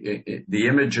the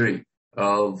imagery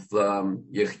of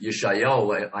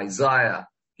Yeshayahu, Isaiah.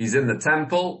 He's in the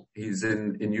temple, he's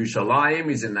in Yerushalayim,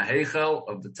 he's in the Heichel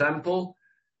of the temple,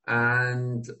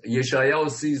 and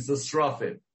Yeshayahu sees the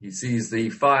Srafim. He sees the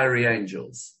fiery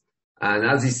angels. And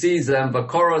as he sees them,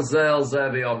 V'korozel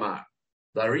Zevi Omar.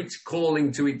 They're each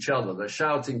calling to each other. They're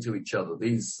shouting to each other,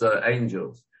 these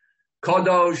angels.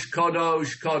 Kodosh,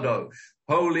 Kodosh, Kodosh.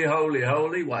 Holy, holy,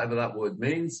 holy, whatever that word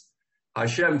means.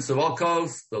 Hashem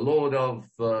Tzavokos, the Lord of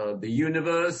the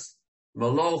universe.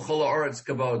 Maloch ha'aretz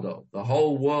kavodo. The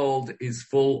whole world is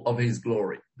full of his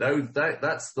glory.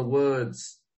 That's the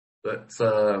words that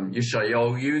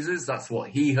Yeshayahu uses. That's what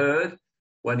he heard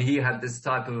when he had this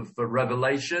type of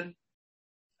revelation.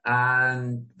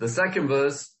 And the second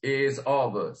verse is our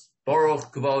verse.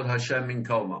 Baruch Kavod Hashem Min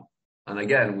Koma. And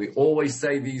again, we always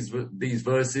say these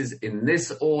verses in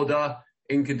this order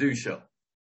in Kedusha.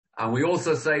 And we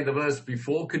also say the verse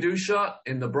before Kedusha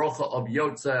in the bracha of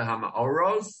Yotzei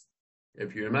HaMa'oros.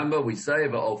 If you remember, we say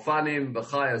V'ofanim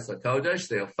V'chayas HaKodesh,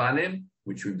 the Ofanim,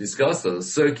 which we've discussed, are the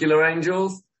circular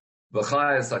angels,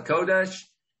 V'chayas HaKodesh,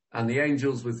 and the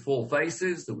angels with four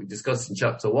faces that we discussed in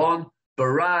chapter 1.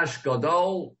 Barash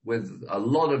Gadol, with a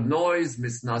lot of noise,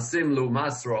 Misnasim Lu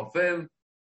Masrafim,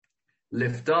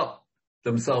 lift up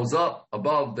themselves up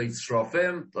above the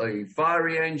Srafim, the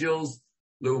fiery angels,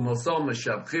 Lu Mosom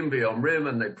Meshavchim B'Yomrim,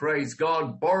 and they praise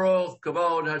God. Baruch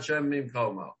Kavod Hashem Min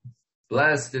Koma.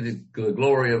 Blessed is the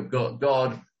glory of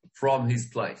God from his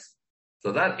place.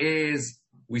 So that is,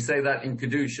 we say that in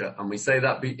Kedusha, and we say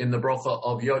that in the bracha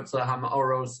of Yotzei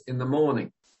HaMa'oros in the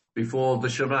morning, before the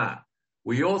Shema.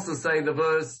 We also say the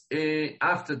verse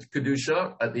after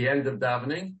Kedusha, at the end of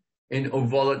davening, in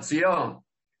Uvolat Zion.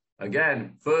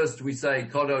 Again, first we say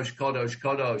Kodosh, Kodosh,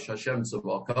 Kodosh, Hashem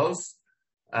Tzavokos,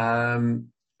 and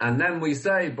then we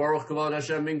say Baruch Kavod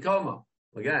Hashem Min Koma.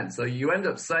 Again, so you end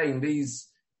up saying these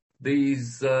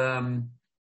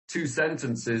two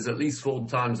sentences at least 4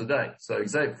 times a day. So you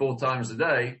say it 4 times a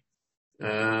day,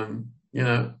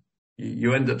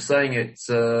 you end up saying it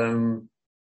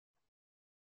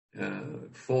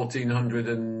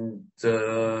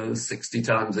 1,460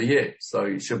 times a year. So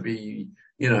it should be,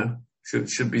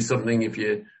 should be something if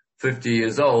you're 50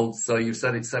 years old. So you've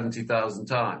said it 70,000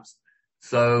 times.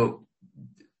 So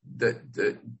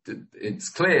it's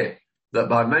clear that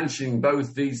by mentioning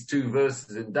both these two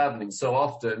verses in davening so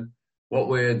often, what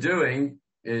we're doing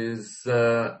is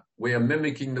we are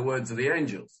mimicking the words of the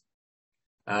angels.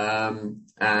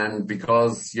 And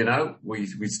because,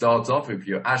 we start off, if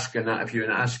you're in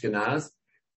Ashkenaz,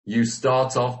 you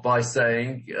start off by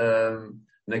saying,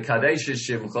 Nekadesh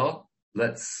Shimcha,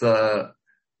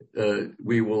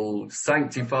 we will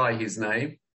sanctify his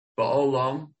name,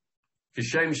 Ba'olam,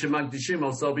 Kishem Shemagdishim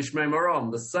also Bishmei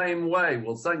Maram. The same way,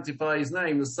 we'll sanctify his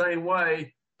name the same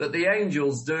way that the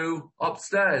angels do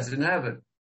upstairs in heaven.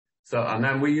 So, and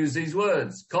then we use these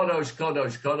words, Kodosh,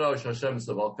 Kodosh, Kodosh, Hashem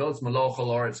Tzavokos, Maloch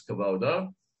ha'aretz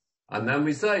kavodo. And then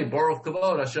we say, Baruch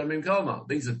Kavod Hashem Imkoma.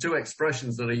 These are two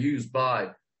expressions that are used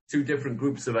by two different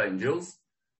groups of angels.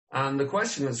 And the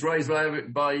question that's raised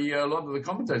by a lot of the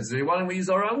commentators is, why don't we use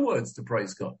our own words to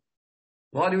praise God?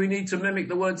 Why do we need to mimic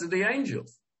the words of the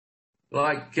angels?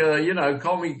 Like,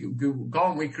 can't we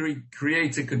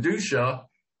create a Kedusha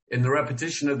in the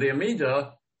repetition of the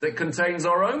Amidah that contains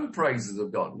our own praises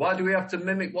of God? Why do we have to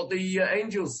mimic what the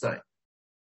angels say?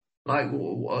 Like,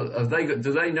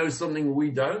 do they know something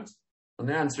we don't? And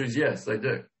the answer is yes, they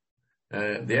do.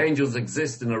 The angels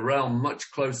exist in a realm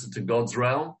much closer to God's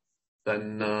realm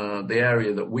than the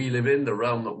area that we live in, the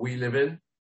realm that we live in.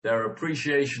 Their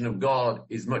appreciation of God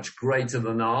is much greater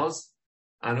than ours.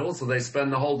 And also they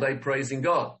spend the whole day praising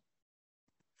God,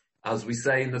 as we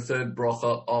say in the third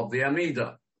bracha of the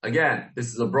Amidah. Again, this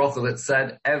is a bracha that's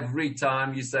said every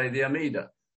time you say the Amidah.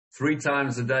 3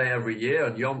 times a day every year.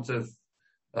 On Yom Tov,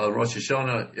 Rosh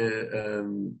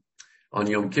Hashanah, on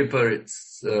Yom Kippur,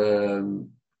 it's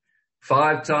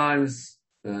 5 times.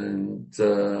 And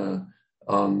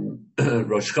on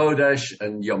Rosh Chodesh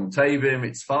and Yom Tovim,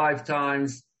 it's 5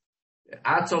 times.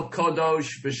 Ato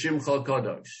Kodosh v'Shimcha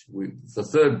Kodosh. It's the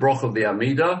third bracha of the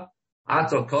Amidah.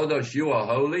 Ato Kodosh, you are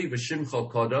holy.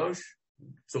 V'Shimcha Kodosh,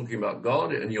 talking about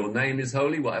God, and your name is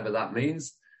holy, whatever that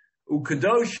means.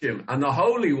 Ukadoshim, and the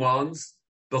holy ones,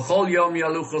 b'chol yom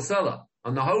yaluch osela.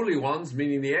 And the holy ones,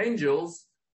 meaning the angels,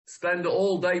 spend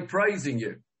all day praising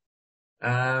you.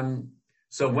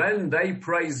 So when they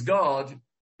praise God,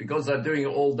 because they're doing it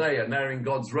all day and they're in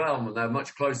God's realm and they're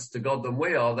much closer to God than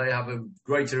we are, they have a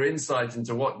greater insight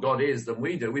into what God is than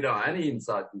we do. We don't have any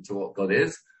insight into what God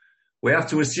is. We have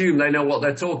to assume they know what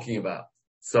they're talking about.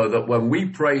 So that when we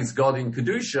praise God in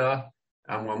Kedusha,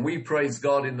 and when we praise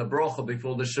God in the Bracha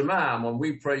before the Shema, and when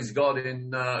we praise God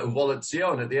in Uvolet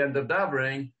Zion at the end of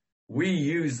Davening, we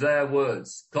use their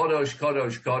words, Kodosh,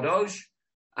 Kodosh, Kodosh,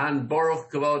 and Baruch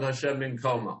Kavod Hashem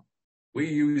Imkoma. We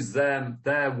use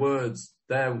their words,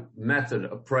 their method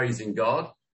of praising God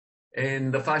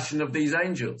in the fashion of these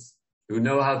angels who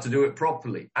know how to do it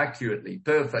properly, accurately,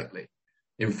 perfectly.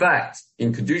 In fact,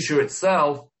 in Kedusha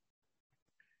itself,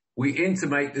 we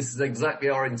intimate this is exactly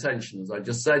our intention. As I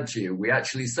just said to you, we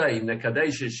actually say,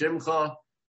 Nekadesh Shimcha,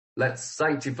 let's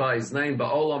sanctify his name,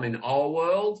 Ba'olam, in our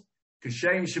world,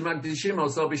 Kashem Shemagdishim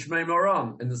also B'Shmei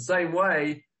Moram, in the same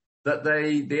way that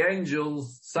the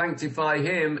angels sanctify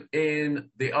him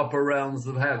in the upper realms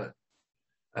of heaven.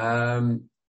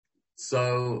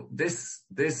 So these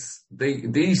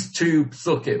two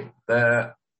psukim,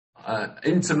 they're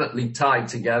intimately tied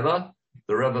together.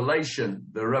 The revelation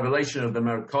of the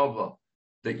Merkava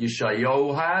that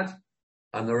Yeshayahu had,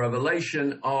 and the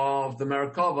revelation of the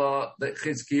Merkava that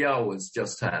Chizkiyahu has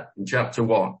just had in chapter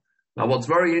 1. Now, what's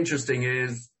very interesting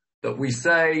is that we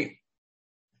say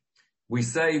the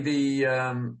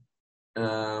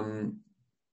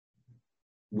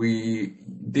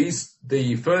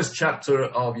first chapter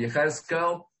of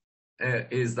Yechezkel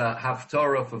is the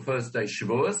Haftarah for first day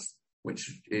Shavuos,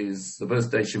 which is the first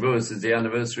day Shavuos is the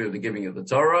anniversary of the giving of the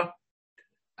Torah,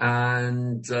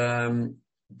 and the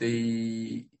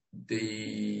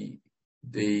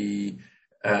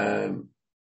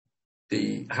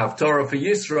Haftarah for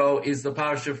Yisro is the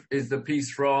parsha, is the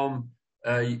piece from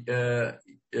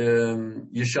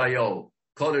Yeshayahu.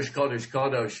 Kodesh, Kodesh,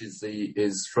 Kodesh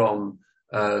is from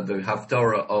the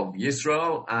Haftarah of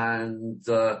Yisro, and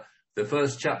the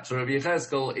first chapter of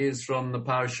Yechezkel is from the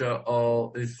parsha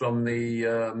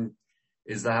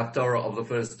is the Haftarah of the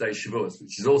first day Shavuos,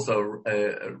 which is also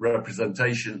a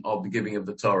representation of the giving of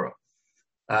the Torah.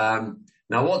 Now,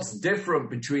 what's different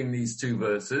between these two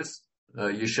verses?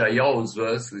 Yeshayahu's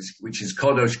verse, which is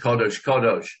Kodesh, Kodesh,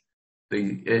 Kodesh.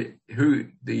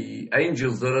 The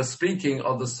angels that are speaking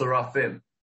are the Seraphim.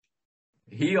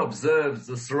 He observes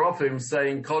the Seraphim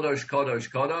saying, Kodesh, Kodesh,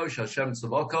 Kodesh, Hashem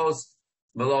Tzavokos,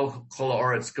 Melech Kol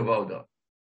Haaretz Kavodo.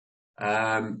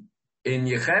 In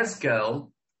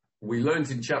Yechezkel, we learned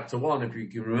in chapter 1, if you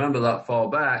can remember that far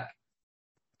back,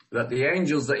 that the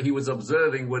angels that he was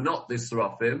observing were not the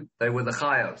Seraphim, they were the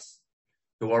Chayos,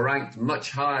 who are ranked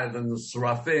much higher than the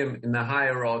Seraphim in the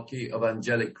hierarchy of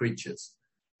angelic creatures.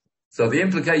 So the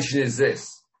implication is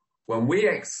this: when we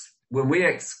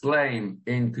exclaim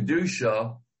in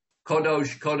Kedusha,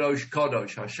 Kodosh, Kodosh,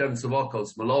 Kodosh, Hashem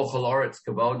Tzavokos, Melech Kol Haaretz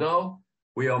Kavodo,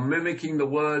 we are mimicking the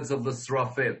words of the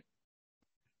Seraphim.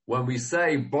 When we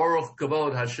say Baruch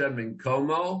Kavod Hashem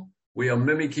Imkomo, we are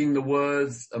mimicking the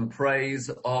words and praise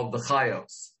of the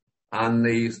Chayos and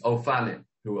the Ophanim,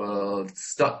 who are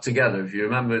stuck together. If you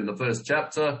remember in the first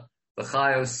chapter, the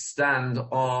Chayos stand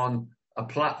on a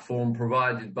platform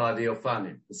provided by the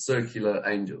Ophanim, the circular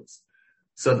angels.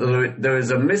 So there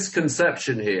is a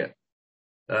misconception here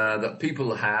that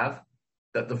people have,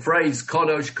 that the phrase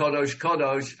Kodosh, Kodosh,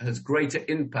 Kodosh has greater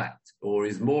impact or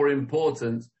is more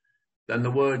important than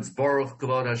the words Baruch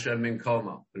Kavod Hashem Min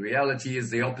Koma. The reality is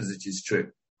the opposite is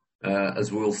true,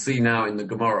 as we'll see now in the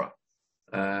Gemara.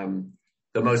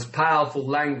 The most powerful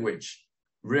language,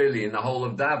 really, in the whole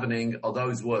of davening are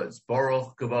those words,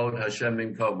 Baruch Kavod Hashem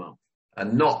Min Koma,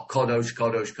 and not Kodosh,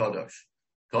 Kodosh, Kodosh.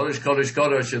 Kodosh, Kodosh,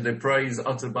 Kodosh are the praise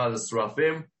uttered by the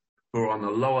Srafim, who are on a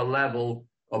lower level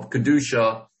of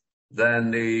Kedusha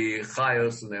than the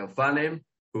Chayos and the Ofanim,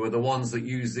 who are the ones that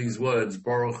use these words,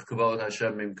 Baruch Kavod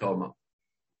Hashem Min Koma.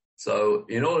 So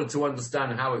in order to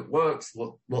understand how it works,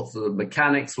 what's the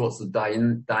mechanics, what's the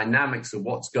dynamics of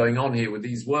what's going on here with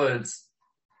these words,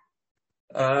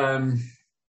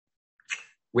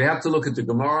 we have to look at the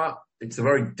Gemara. It's a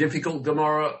very difficult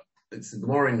Gemara. It's the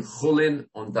Gemara in Chulin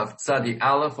on Daf Tzadi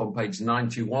Aleph on page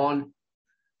 91.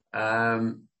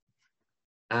 And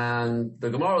the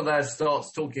Gemara there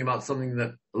starts talking about something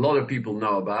that a lot of people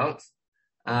know about.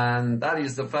 And that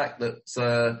is the fact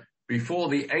that before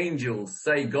the angels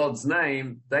say God's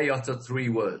name, they utter three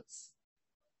words.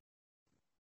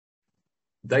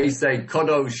 They say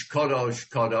Kodosh, Kodosh,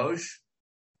 Kodosh.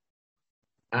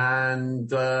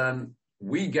 And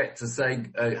we get to say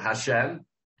Hashem,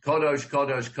 Kodosh,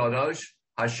 Kodosh, Kodosh,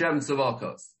 Hashem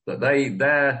Tzavakos. That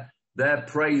their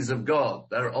praise of God,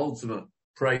 their ultimate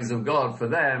praise of God for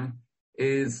them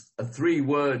is a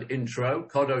three-word intro,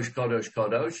 Kodosh, Kodosh,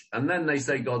 Kodosh, and then they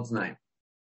say God's name.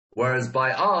 Whereas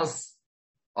by us,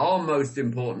 our most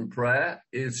important prayer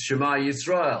is Shema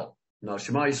Yisrael. Now,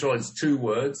 Shema Yisrael is two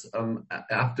words.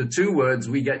 After two words,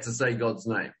 we get to say God's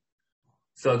name.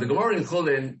 So the Gemara in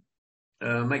Chulin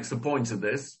makes a point of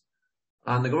this.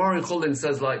 And the Gemara in Chulin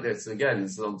says like this. Again,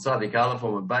 it's on Tzadik Aleph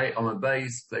on a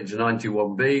base, page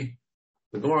 91b.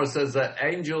 The Gemara says that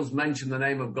angels mention the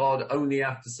name of God only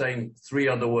after saying three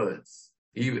other words.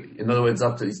 In other words,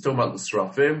 after he's talking about the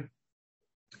Srafim,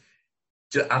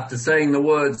 after saying the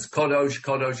words Kodosh,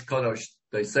 Kodosh, Kodosh,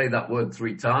 they say that word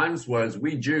three times, whereas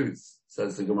we Jews,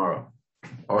 says the Gemara,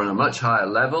 are on a much higher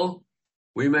level.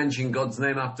 We mention God's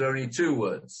name after only two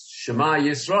words. Shema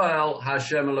Yisrael,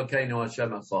 Hashem Elokeinu,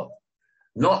 Hashem Echad.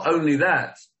 Not only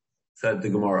that, said the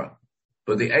Gemara,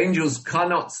 but the angels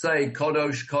cannot say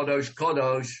Kodosh, Kodosh,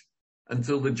 Kodosh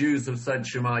until the Jews have said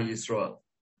Shema Yisrael.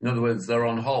 In other words, they're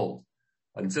on hold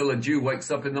until a Jew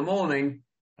wakes up in the morning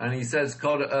and he says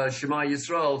Shema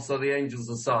Yisrael, so the angels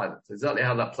are silent. Exactly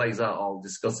how that plays out, I'll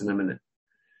discuss in a minute.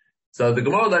 So the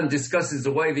Gemara then discusses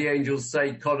the way the angels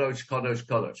say Kodosh, Kodosh,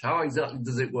 Kodosh. How exactly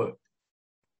does it work?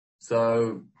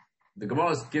 So the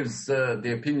Gemara gives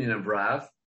the opinion of Rav,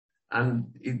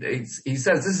 and he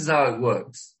says this is how it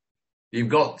works. You've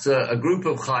got a group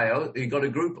of Chayot, you've got a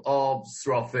group of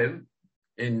Srafim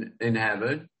in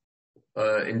heaven,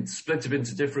 split up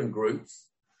into different groups.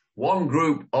 One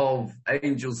group of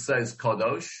angels says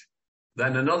Kodosh,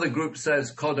 then another group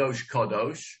says Kodosh,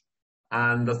 Kodosh,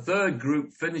 and the third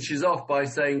group finishes off by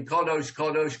saying Kodosh,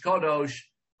 Kodosh, Kodosh,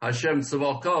 Hashem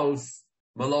Tzavakos,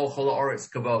 Maloch Ha'aretz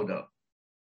Kavodo.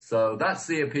 So that's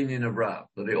the opinion of Rav,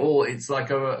 that it's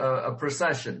like a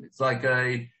procession. It's like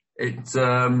it's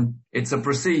a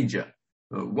procedure.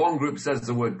 One group says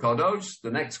the word Kodosh,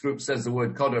 the next group says the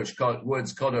word Kodosh,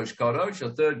 words Kodosh, Kodosh, a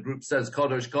third group says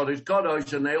Kodosh, Kodosh,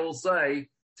 Kodosh, and they all say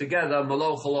together,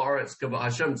 Maloch Ha'aretz Kavodo,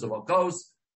 Hashem Tzavakos,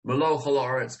 Maloch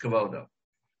Ha'aretz Kavodo.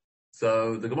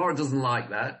 So the Gemara doesn't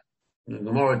like that. The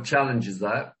Gemara challenges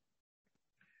that.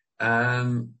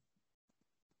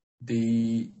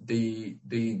 The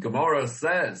Gemara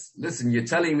says, listen, you're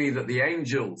telling me that the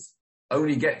angels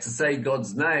only get to say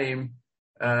God's name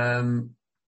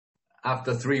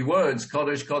after three words,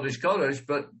 Kodesh, Kodesh, Kodesh,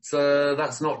 but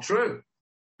that's not true.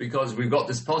 Because we've got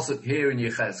this pasuk here in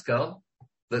Yecheskel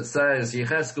that says,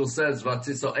 Yecheskel says,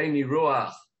 Vatiso'eni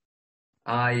ruach,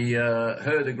 I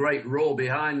heard a great roar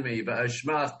behind me,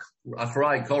 V'ashmach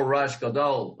achrai kol rash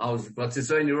gadol.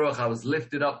 Vatiso'eni ruach, I was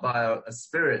lifted up by a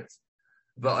spirit.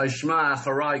 V'ashmach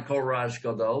achrai kol rash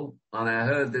gadol, and I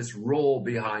heard this roar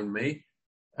behind me.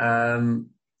 And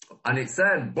it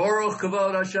said, Baruch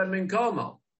Kavod Hashem Min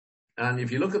Koma. And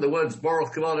if you look at the words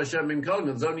Baruch Kavod Hashem Min Koma,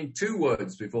 there's only two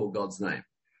words before God's name.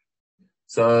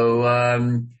 So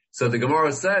the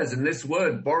Gemara says in this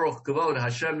word, Baruch Kavod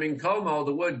Hashem Min Koma,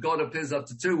 the word God appears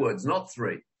after two words, not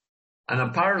three. And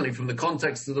apparently from the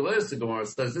context of the verse, the Gemara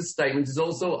says this statement is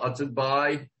also uttered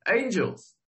by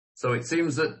angels. So it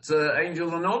seems that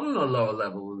angels are not on a lower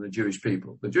level than the Jewish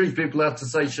people. The Jewish people have to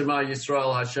say Shema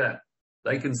Yisrael Hashem.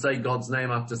 They can say God's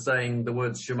name after saying the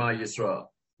words Shema Yisrael.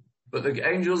 But the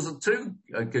angels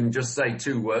can just say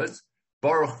two words,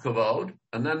 Baruch Kavod,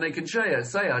 and then they can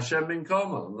say Hashem Min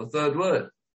Koma on the third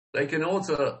word. They can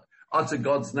utter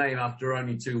God's name after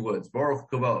only 2 words. Baruch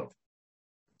Kavod.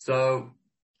 So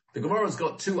the Gemara's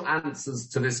got 2 answers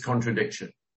to this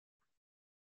contradiction.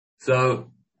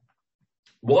 So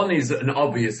one is an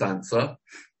obvious answer.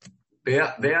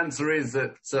 The answer is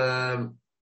that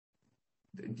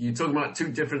you're talking about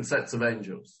 2 different sets of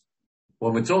angels.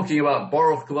 When we're talking about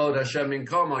Baruch Kavod Hashem in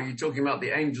Komo, you're talking about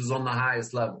the angels on the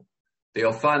highest level, the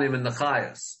Ophanim and the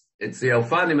Chayas. It's the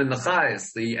Ophanim and the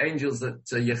Chayas, the angels that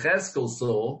Yecheskel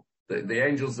saw, the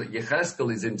angels that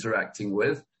Yecheskel is interacting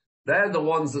with. They're the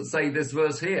ones that say this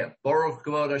verse here, Baruch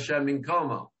Kavod Hashem in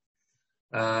Komo.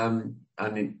 And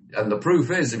the proof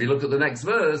is, if you look at the next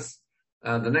verse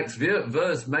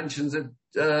mentions it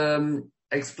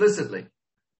explicitly.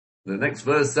 The next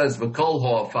verse says, V'kol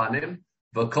ha'ofanim,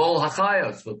 v'kol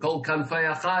hachayos, v'kol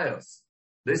kanfei hachayos.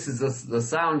 This is the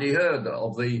sound he heard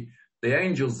of the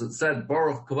angels that said,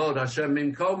 Baruch Kavod Hashem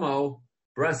Mimkomo,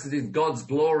 blessed is God's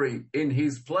glory in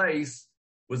his place,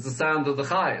 was the sound of the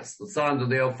Chayos, the sound of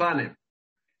the Ophanim.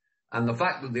 And the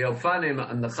fact that the Ophanim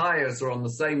and the Chayos are on the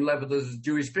same level as the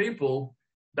Jewish people,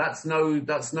 that's no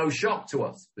shock to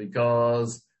us,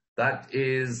 because that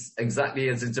is exactly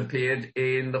as it appeared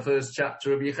in the first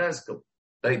chapter of Yecheskel.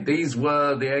 These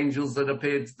were the angels that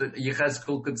appeared that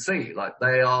Yecheskel could see, like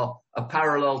they are a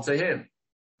parallel to him.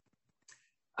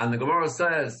 And the Gemara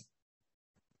says,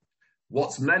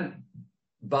 what's meant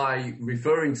by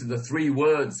referring to the 3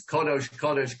 words, Kodosh,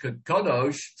 Kodosh,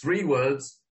 Kodosh, 3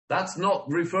 words, that's not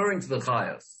referring to the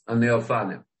Chayos and the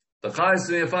Ophanim. The Chayos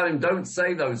and the Ophanim don't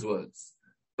say those words,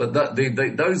 but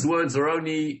those words are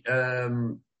only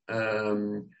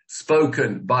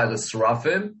spoken by the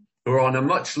Seraphim, who are on a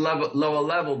much lower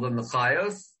level than the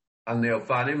Chayos and the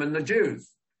Ophanim and the Jews.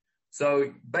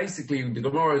 So basically, the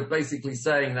Gemara is basically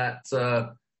saying that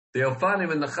the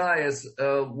Ophanim and the Chayos,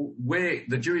 we're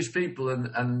the Jewish people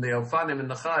and the Ophanim and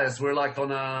the Chayos, we're like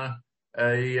on a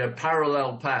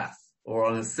parallel path or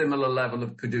on a similar level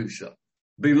of Kedusha.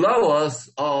 Below us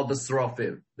are the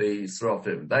Seraphim.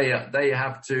 They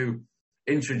have to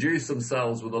introduce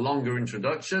themselves with a longer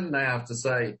introduction. They have to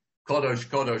say Kodosh,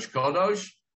 Kodosh,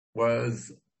 Kodosh,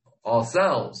 whereas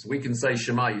ourselves, we can say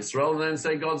Shema Yisrael and then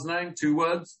say God's name, 2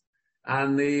 words.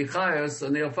 And the Chayos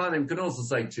and the Ophanim can also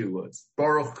say 2 words,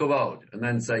 Baruch Kavod, and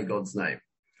then say God's name.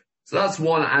 So that's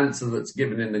one answer that's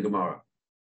given in the Gemara.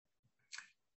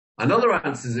 Another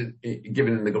answer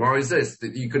given in the Gemara is this,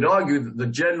 that you could argue that the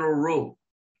general rule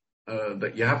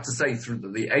that you have to say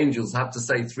that the angels have to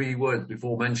say 3 words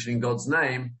before mentioning God's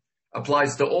name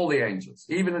applies to all the angels.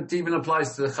 It even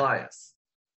applies to the Chayos.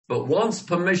 But once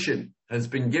permission has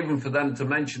been given for them to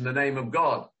mention the name of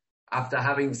God, after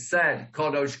having said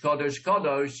Kodosh, Kodosh,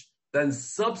 Kodosh, then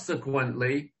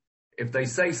subsequently, if they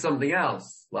say something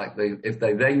else, if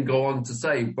they then go on to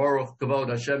say Baruch Kavod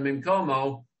Hashem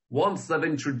Mimkomo, once they've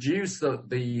introduced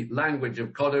the language of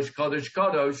Kodosh, Kodosh,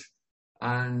 Kodosh,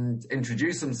 and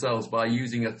introduce themselves by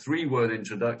using a 3-word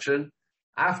introduction,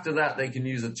 after that they can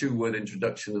use a 2-word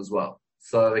introduction as well.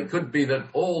 So it could be that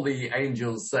all the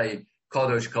angels say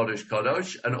Kodosh, Kodosh,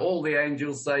 Kodosh, and all the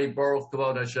angels say Baruch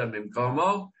Kavod Hashem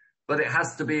Mimkomo, but it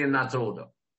has to be in that order.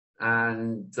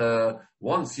 And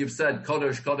once you've said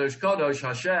Kodosh, Kodosh, Kodosh,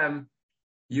 Hashem,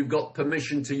 you've got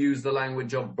permission to use the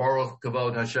language of Baruch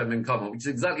Kavod Hashem Mimkomo, which is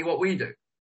exactly what we do.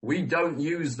 We don't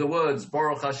use the words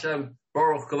Baruch Hashem,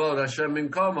 Baruch Kavod Hashem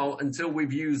Mimkomo until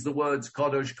we've used the words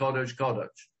Kodosh, Kodosh, Kodosh.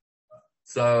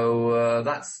 So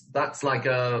that's like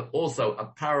also a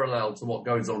parallel to what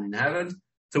goes on in heaven,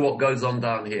 to what goes on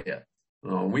down here.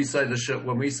 When we say the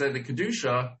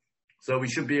Kedusha, so we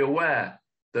should be aware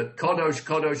that Kodosh,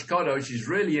 Kodosh, Kodosh is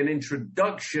really an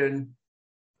introduction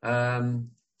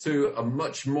to a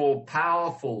much more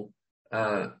powerful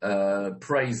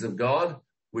praise of God,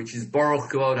 which is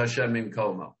Baruch Kavod Hashem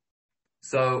Mimkomo.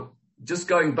 So just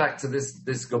going back to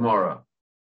this Gemara.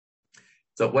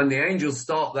 So when the angels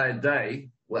start their day,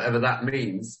 whatever that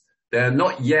means, they're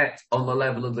not yet on the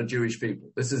level of the Jewish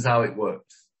people. This is how it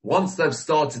works. Once they've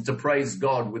started to praise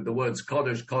God with the words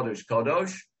Kodosh, Kodosh,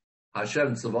 Kodosh,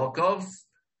 Hashem Tzavakov,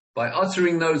 by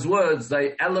uttering those words,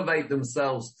 they elevate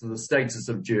themselves to the status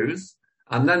of Jews,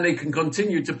 and then they can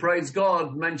continue to praise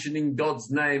God, mentioning God's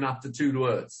name after 2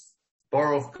 words.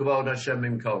 Baruch Kavod Hashem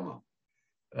Mimkomo,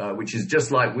 which is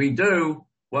just like we do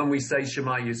when we say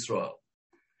Shema Yisrael.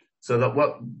 So that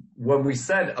when we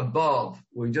said above,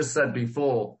 we just said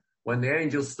before, when the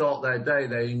angels start their day,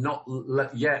 they're not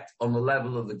yet on the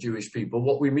level of the Jewish people.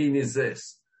 What we mean is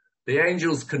this. The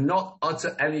angels cannot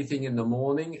utter anything in the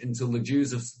morning until the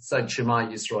Jews have said Shema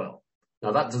Yisrael.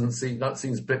 Now that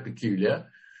seems a bit peculiar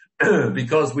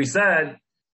because we said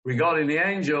regarding the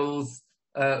angels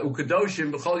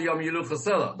Ukadoshim b'chol yom yilu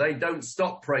chasela. They don't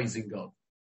stop praising God.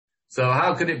 So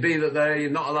how could it be that they're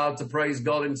not allowed to praise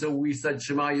God until we said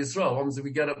Shema Yisrael? Once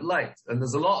we get up late, and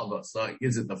there's a lot of us. Like,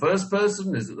 is it the first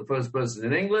person? Is it the first person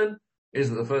in England? Is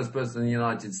it the first person in the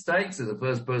United States? Is it the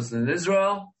first person in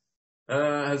Israel?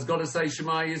 Has got to say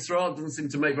Shema Yisrael? It doesn't seem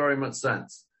to make very much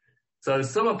sense. So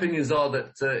some opinions are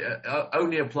that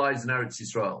only applies in Eretz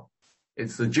Yisrael.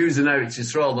 It's the Jews in Eretz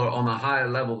Yisrael that are on a higher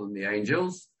level than the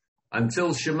angels.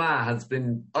 Until Shema has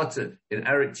been uttered in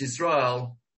Eretz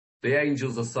Yisrael, the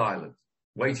angels are silent,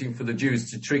 waiting for the Jews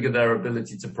to trigger their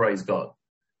ability to praise God.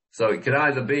 So it can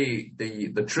either be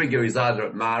the trigger is either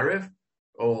at Ma'ariv,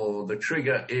 or the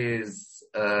trigger is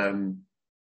or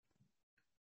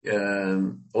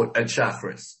at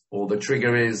Shachris, or the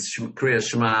trigger is Kriya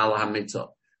Shema al Hamitah.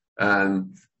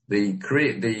 The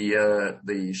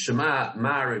Shema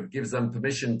Ma'ariv gives them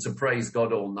permission to praise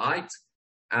God all night,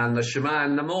 and the Shema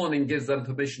in the morning gives them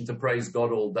permission to praise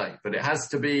God all day. But it has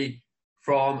to be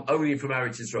only from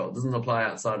Eretz Yisrael. It doesn't apply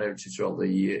outside Eretz Yisrael.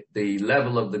 The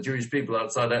level of the Jewish people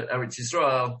outside Eretz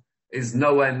Yisrael is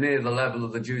nowhere near the level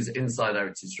of the Jews inside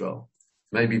Eretz Yisrael.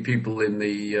 Maybe people in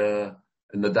the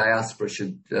diaspora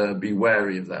should be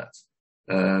wary of that.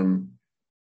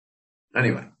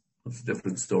 Anyway, that's a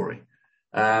different story.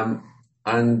 And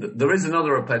there is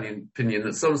another opinion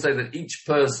that some say that each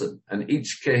person and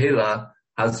each kehillah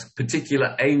has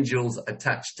particular angels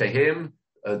attached to him,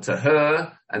 to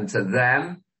her, and to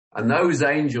them. And those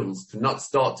angels cannot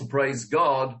start to praise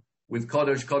God with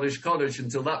Kodesh, Kodesh, Kodesh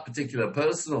until that particular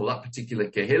person or that particular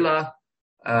kehillah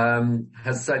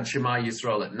has said Shema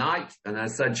Yisrael at night and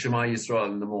has said Shema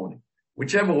Yisrael in the morning.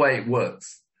 Whichever way it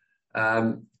works.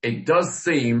 It does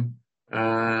seem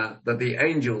that the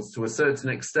angels, to a certain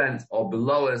extent, are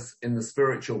below us in the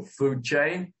spiritual food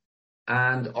chain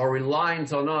and are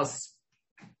reliant on us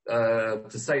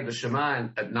to say the Shema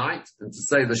at night and to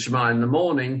say the Shema in the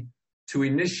morning to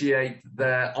initiate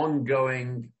their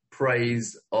ongoing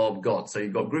praise of God. So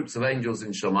you've got groups of angels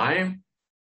in Shamayim.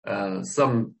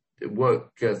 Some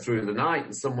work through the night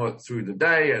and some work through the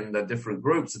day, and they're different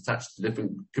groups attached to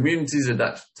different communities,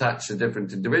 attached to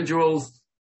different individuals.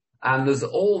 And there's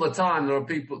all the time,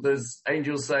 there's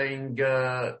angels saying,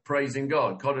 praising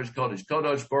God, Kodesh, Kodesh,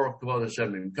 Kodesh, Baruch Kavod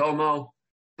Hashem Mimkomo.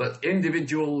 But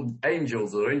individual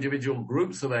angels or individual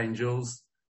groups of angels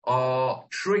are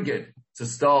triggered to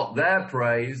start their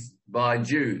praise by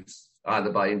Jews,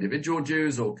 either by individual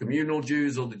Jews or communal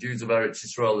Jews or the Jews of Eretz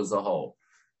Yisrael as a whole.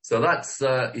 So that's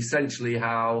essentially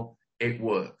how it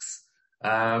works.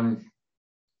 The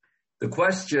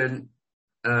question,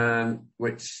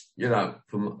 which,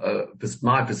 from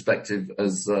my perspective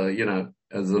as a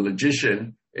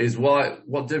logician, is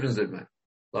what difference does it make?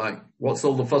 Like, what's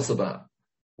all the fuss about?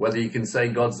 Whether you can say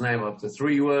God's name after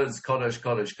 3 words, Kodesh,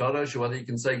 Kodesh, Kodesh, or whether you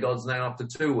can say God's name after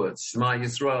 2 words, Shema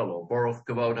Yisrael or Baruch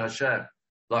Kavod Hashem.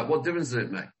 Like, what difference does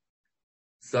it make?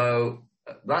 So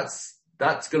that's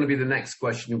going to be the next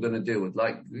question you're going to deal with.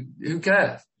 Like, who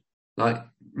cares? Like,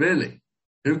 really?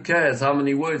 Who cares how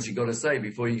many words you got to say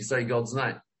before you say God's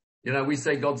name? We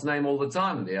say God's name all the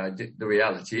time. The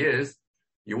reality is,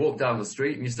 you walk down the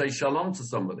street and you say Shalom to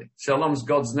somebody. Shalom's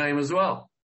God's name as well.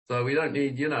 So we don't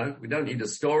need, we don't need a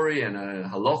story and a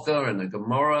halacha and a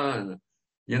Gemara and,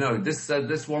 this said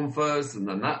this one first and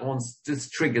then that one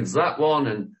just triggers that one.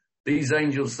 And these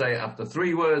angels say it after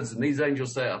 3 words and these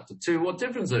angels say it after 2. What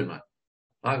difference does it make?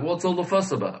 Like, what's all the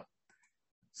fuss about?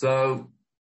 So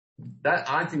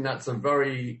I think that's a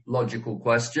very logical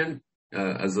question.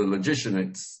 As a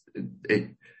logician,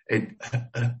 it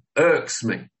irks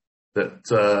me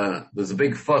that there's a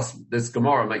big fuss. This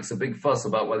Gemara makes a big fuss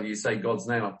about whether you say God's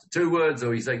name after 2 words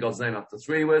or you say God's name after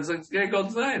 3 words. It's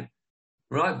God's name,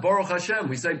 right? Baruch Hashem.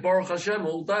 We say Baruch Hashem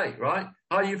all day, right?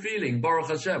 How are you feeling? Baruch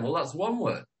Hashem. Well, that's 1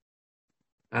 word.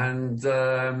 And,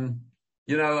 are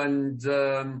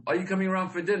you coming around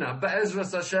for dinner?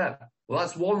 Be'ezras Hashem. Well,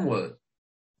 that's 1 word.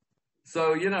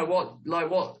 So, what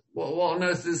on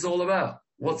earth is this all about?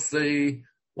 What's the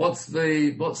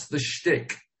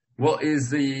shtick? What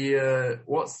is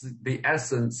what's the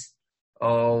essence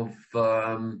of,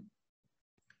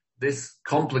 this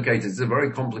complicated, it's a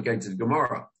very complicated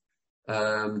Gemara,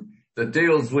 that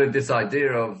deals with this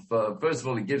idea of, first of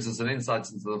all, it gives us an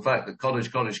insight into the fact that Kodesh,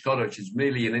 Kodesh, Kodesh is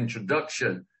merely an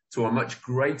introduction to a much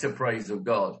greater praise of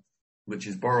God, which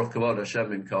is Baruch Kavod Hashem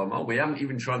Mimkomo. We haven't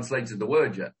even translated the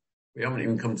word yet. We haven't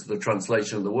even come to the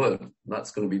translation of the word.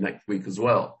 That's going to be next week as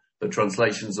well. The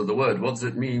translations of the word. What does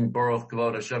it mean, Baruch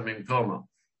Kavod Hashem Mimkomo?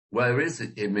 Where is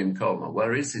it in Mimkomo?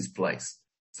 Where is his place?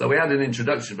 So we had an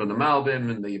introduction from the Malbim,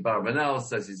 and the Barbanel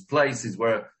says his place is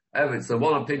where Ever. So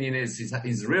one opinion is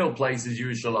his real place is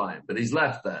Yerushalayim, but he's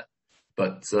left there.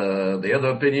 But the other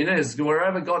opinion is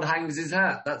wherever God hangs his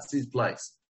hat, that's his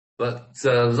place. But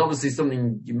there's obviously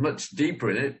something much deeper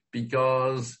in it,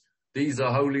 because these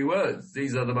are holy words.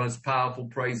 These are the most powerful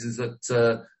praises that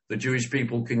the Jewish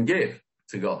people can give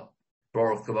to God.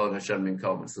 Baruch Kavod Hashem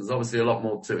Minkomo. So there's obviously a lot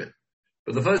more to it.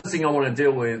 But the first thing I want to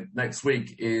deal with next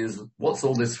week is, what's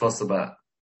all this fuss about?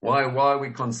 Why are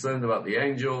we concerned about the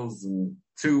angels and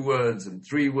 2 words and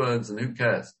 3 words, and who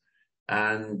cares?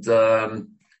 And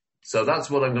so that's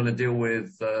what I'm going to deal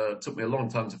with. It took me a long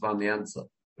time to find the answer,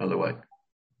 by the way.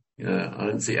 I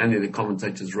didn't see any of the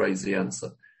commentators raise the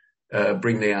answer,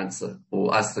 bring the answer,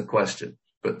 or ask the question.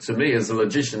 But to me, as a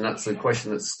logician, that's a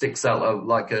question that sticks out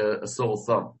like a sore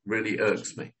thumb. Really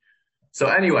irks me. So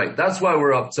anyway, that's where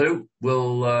we're up to.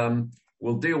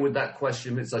 We'll deal with that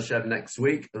question, Mitzvah Hashem, next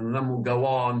week, and then we'll go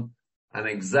on and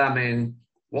examine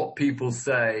what people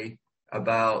say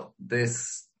about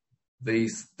this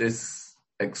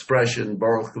expression,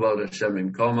 Baruch Kavod Hashem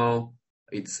Minkomo.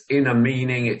 Its inner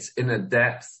meaning, its inner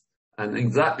depth, and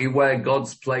exactly where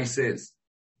God's place is.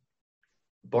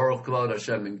 Baruch Kavod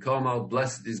Hashem Minkomo,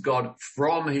 blessed is God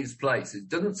from his place. It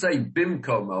doesn't say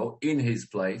Bimkomo, in his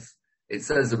place. It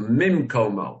says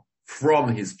Mimkomo,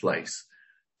 from his place,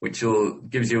 which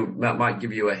might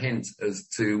give you a hint as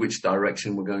to which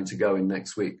direction we're going to go in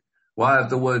next week. Why have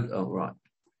the word? Oh, right.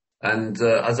 And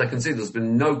as I can see, there's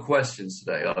been no questions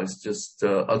today. I was just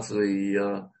utterly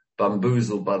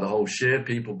bamboozled by the whole shir.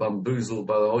 People bamboozled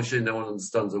by the whole shir. No one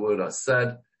understands a word I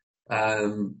said.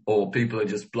 Or people are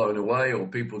just blown away, or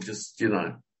people just,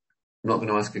 not going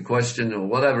to ask a question, or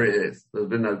whatever it is. There's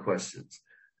been no questions.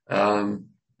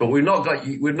 But we've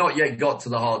not yet got to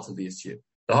the heart of the issue.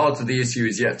 The heart of the issue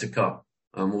is yet to come,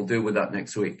 and we'll deal with that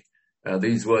next week.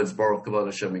 These words, Baruch Kavod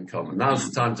Hashem Minkomo. Now's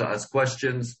the time to ask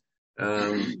questions.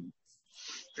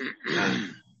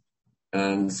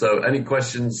 And so any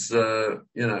questions,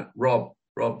 Rob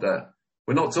there.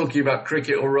 We're not talking about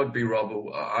cricket or rugby, Rob.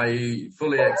 I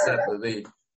fully accept that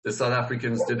the South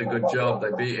Africans did a good job.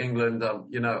 They beat England.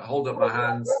 Hold up my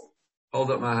hands.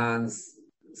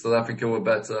 South Africa were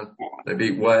better. They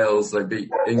beat Wales. They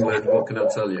beat England. What can I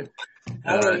tell you?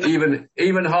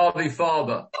 Even Harvey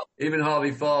Farber, his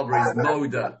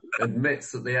Moda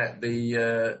admits that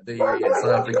the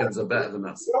South Africans are better than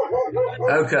us.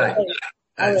 Okay.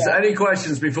 So any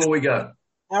questions before we go?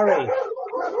 Harry.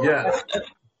 Yeah.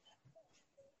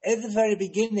 At the very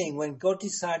beginning, when God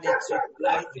decided to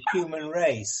create the human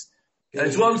race.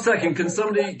 Just 1 second. Can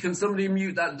somebody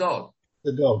mute that dog?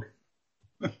 The dog.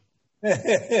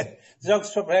 The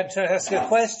dog's probably trying to ask a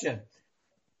question.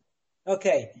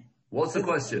 Okay. What's the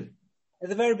question? At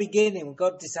the very beginning, when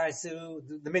God decides the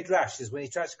Midrash is when he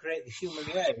tries to create the human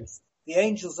race, the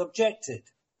angels objected.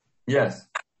 Yes.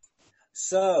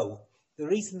 So, the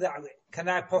reason that, can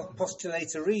I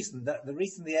postulate a reason that the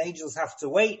reason the angels have to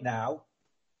wait now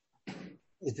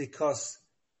is because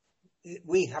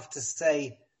we have to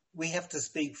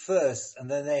speak first and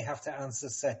then they have to answer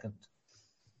second.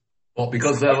 What,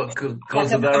 because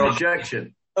of their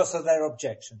objection? Because of their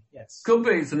objection, yes. Could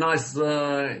be. It's a nice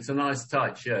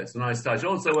touch. Yeah, it's a nice touch.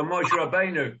 Also, when Moshe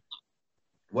Rabbeinu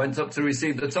went up to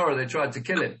receive the Torah, they tried to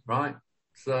kill him, right?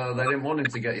 So they didn't want him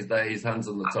to get his hands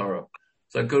on the Torah.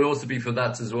 So it could also be for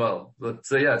that as well. But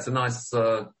yeah, it's a nice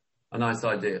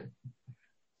idea.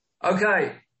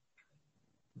 Okay.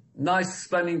 Nice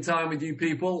spending time with you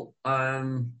people.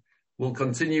 We'll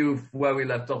continue where we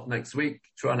left off next week,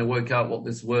 trying to work out what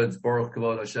this word Baruch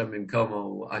Kavod Hashem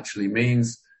Minkomo actually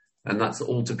means. And that's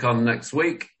all to come next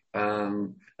week.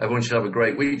 Everyone should have a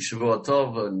great week, Shavua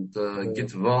Tov and Git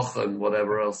Vach and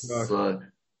whatever else.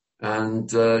 And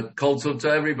Kol Tov to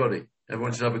everybody.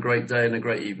 Everyone should have a great day and a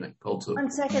great evening. Kol Tov. 1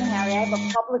 second, Harry. I have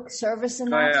a public service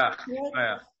announcement.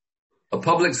 A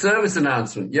public service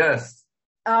announcement, yes.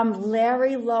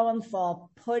 Larry Lowenthal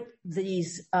put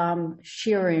these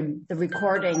shirim, the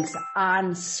recordings,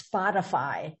 on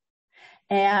Spotify.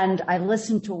 And I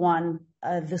listened to one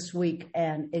this week,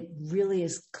 and it really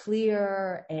is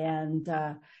clear, and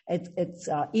it's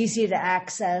easy to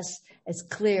access. It's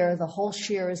clear. The whole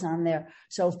shir is on there.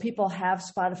 So if people have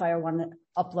Spotify or want to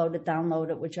upload it,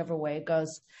 download it, whichever way it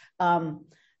goes,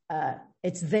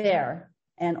 it's there.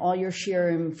 And all your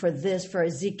shirim for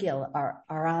Ezekiel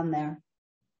are on there.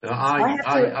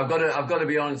 I've got to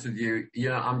be honest with you.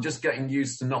 I'm just getting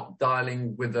used to not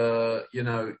dialing with a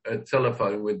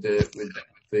telephone with that.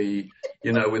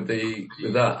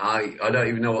 I don't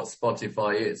even know what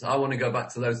Spotify is. I want to go back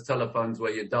to those telephones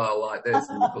where you dial like this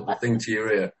and you put the thing to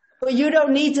your ear. Well, you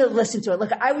don't need to listen to it.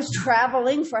 Look, I was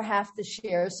traveling for half the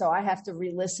share, so I have to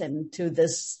re-listen to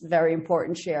this very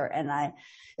important share. And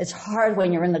it's hard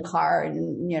when you're in the car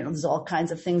and, there's all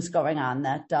kinds of things going on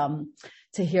that,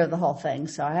 to hear the whole thing.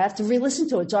 So I have to re-listen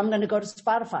to it. So I'm going to go to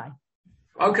Spotify.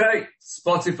 Okay.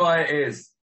 Spotify it is.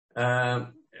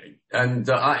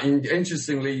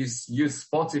 Interestingly, you use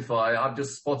Spotify. I've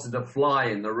just spotted a fly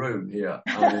in the room here,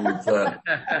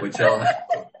 which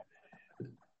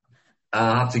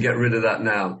I'll have to get rid of that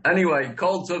now. Anyway,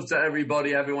 Kol Tov to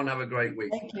everybody. Everyone have a great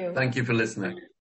week. Thank you. Thank you for listening.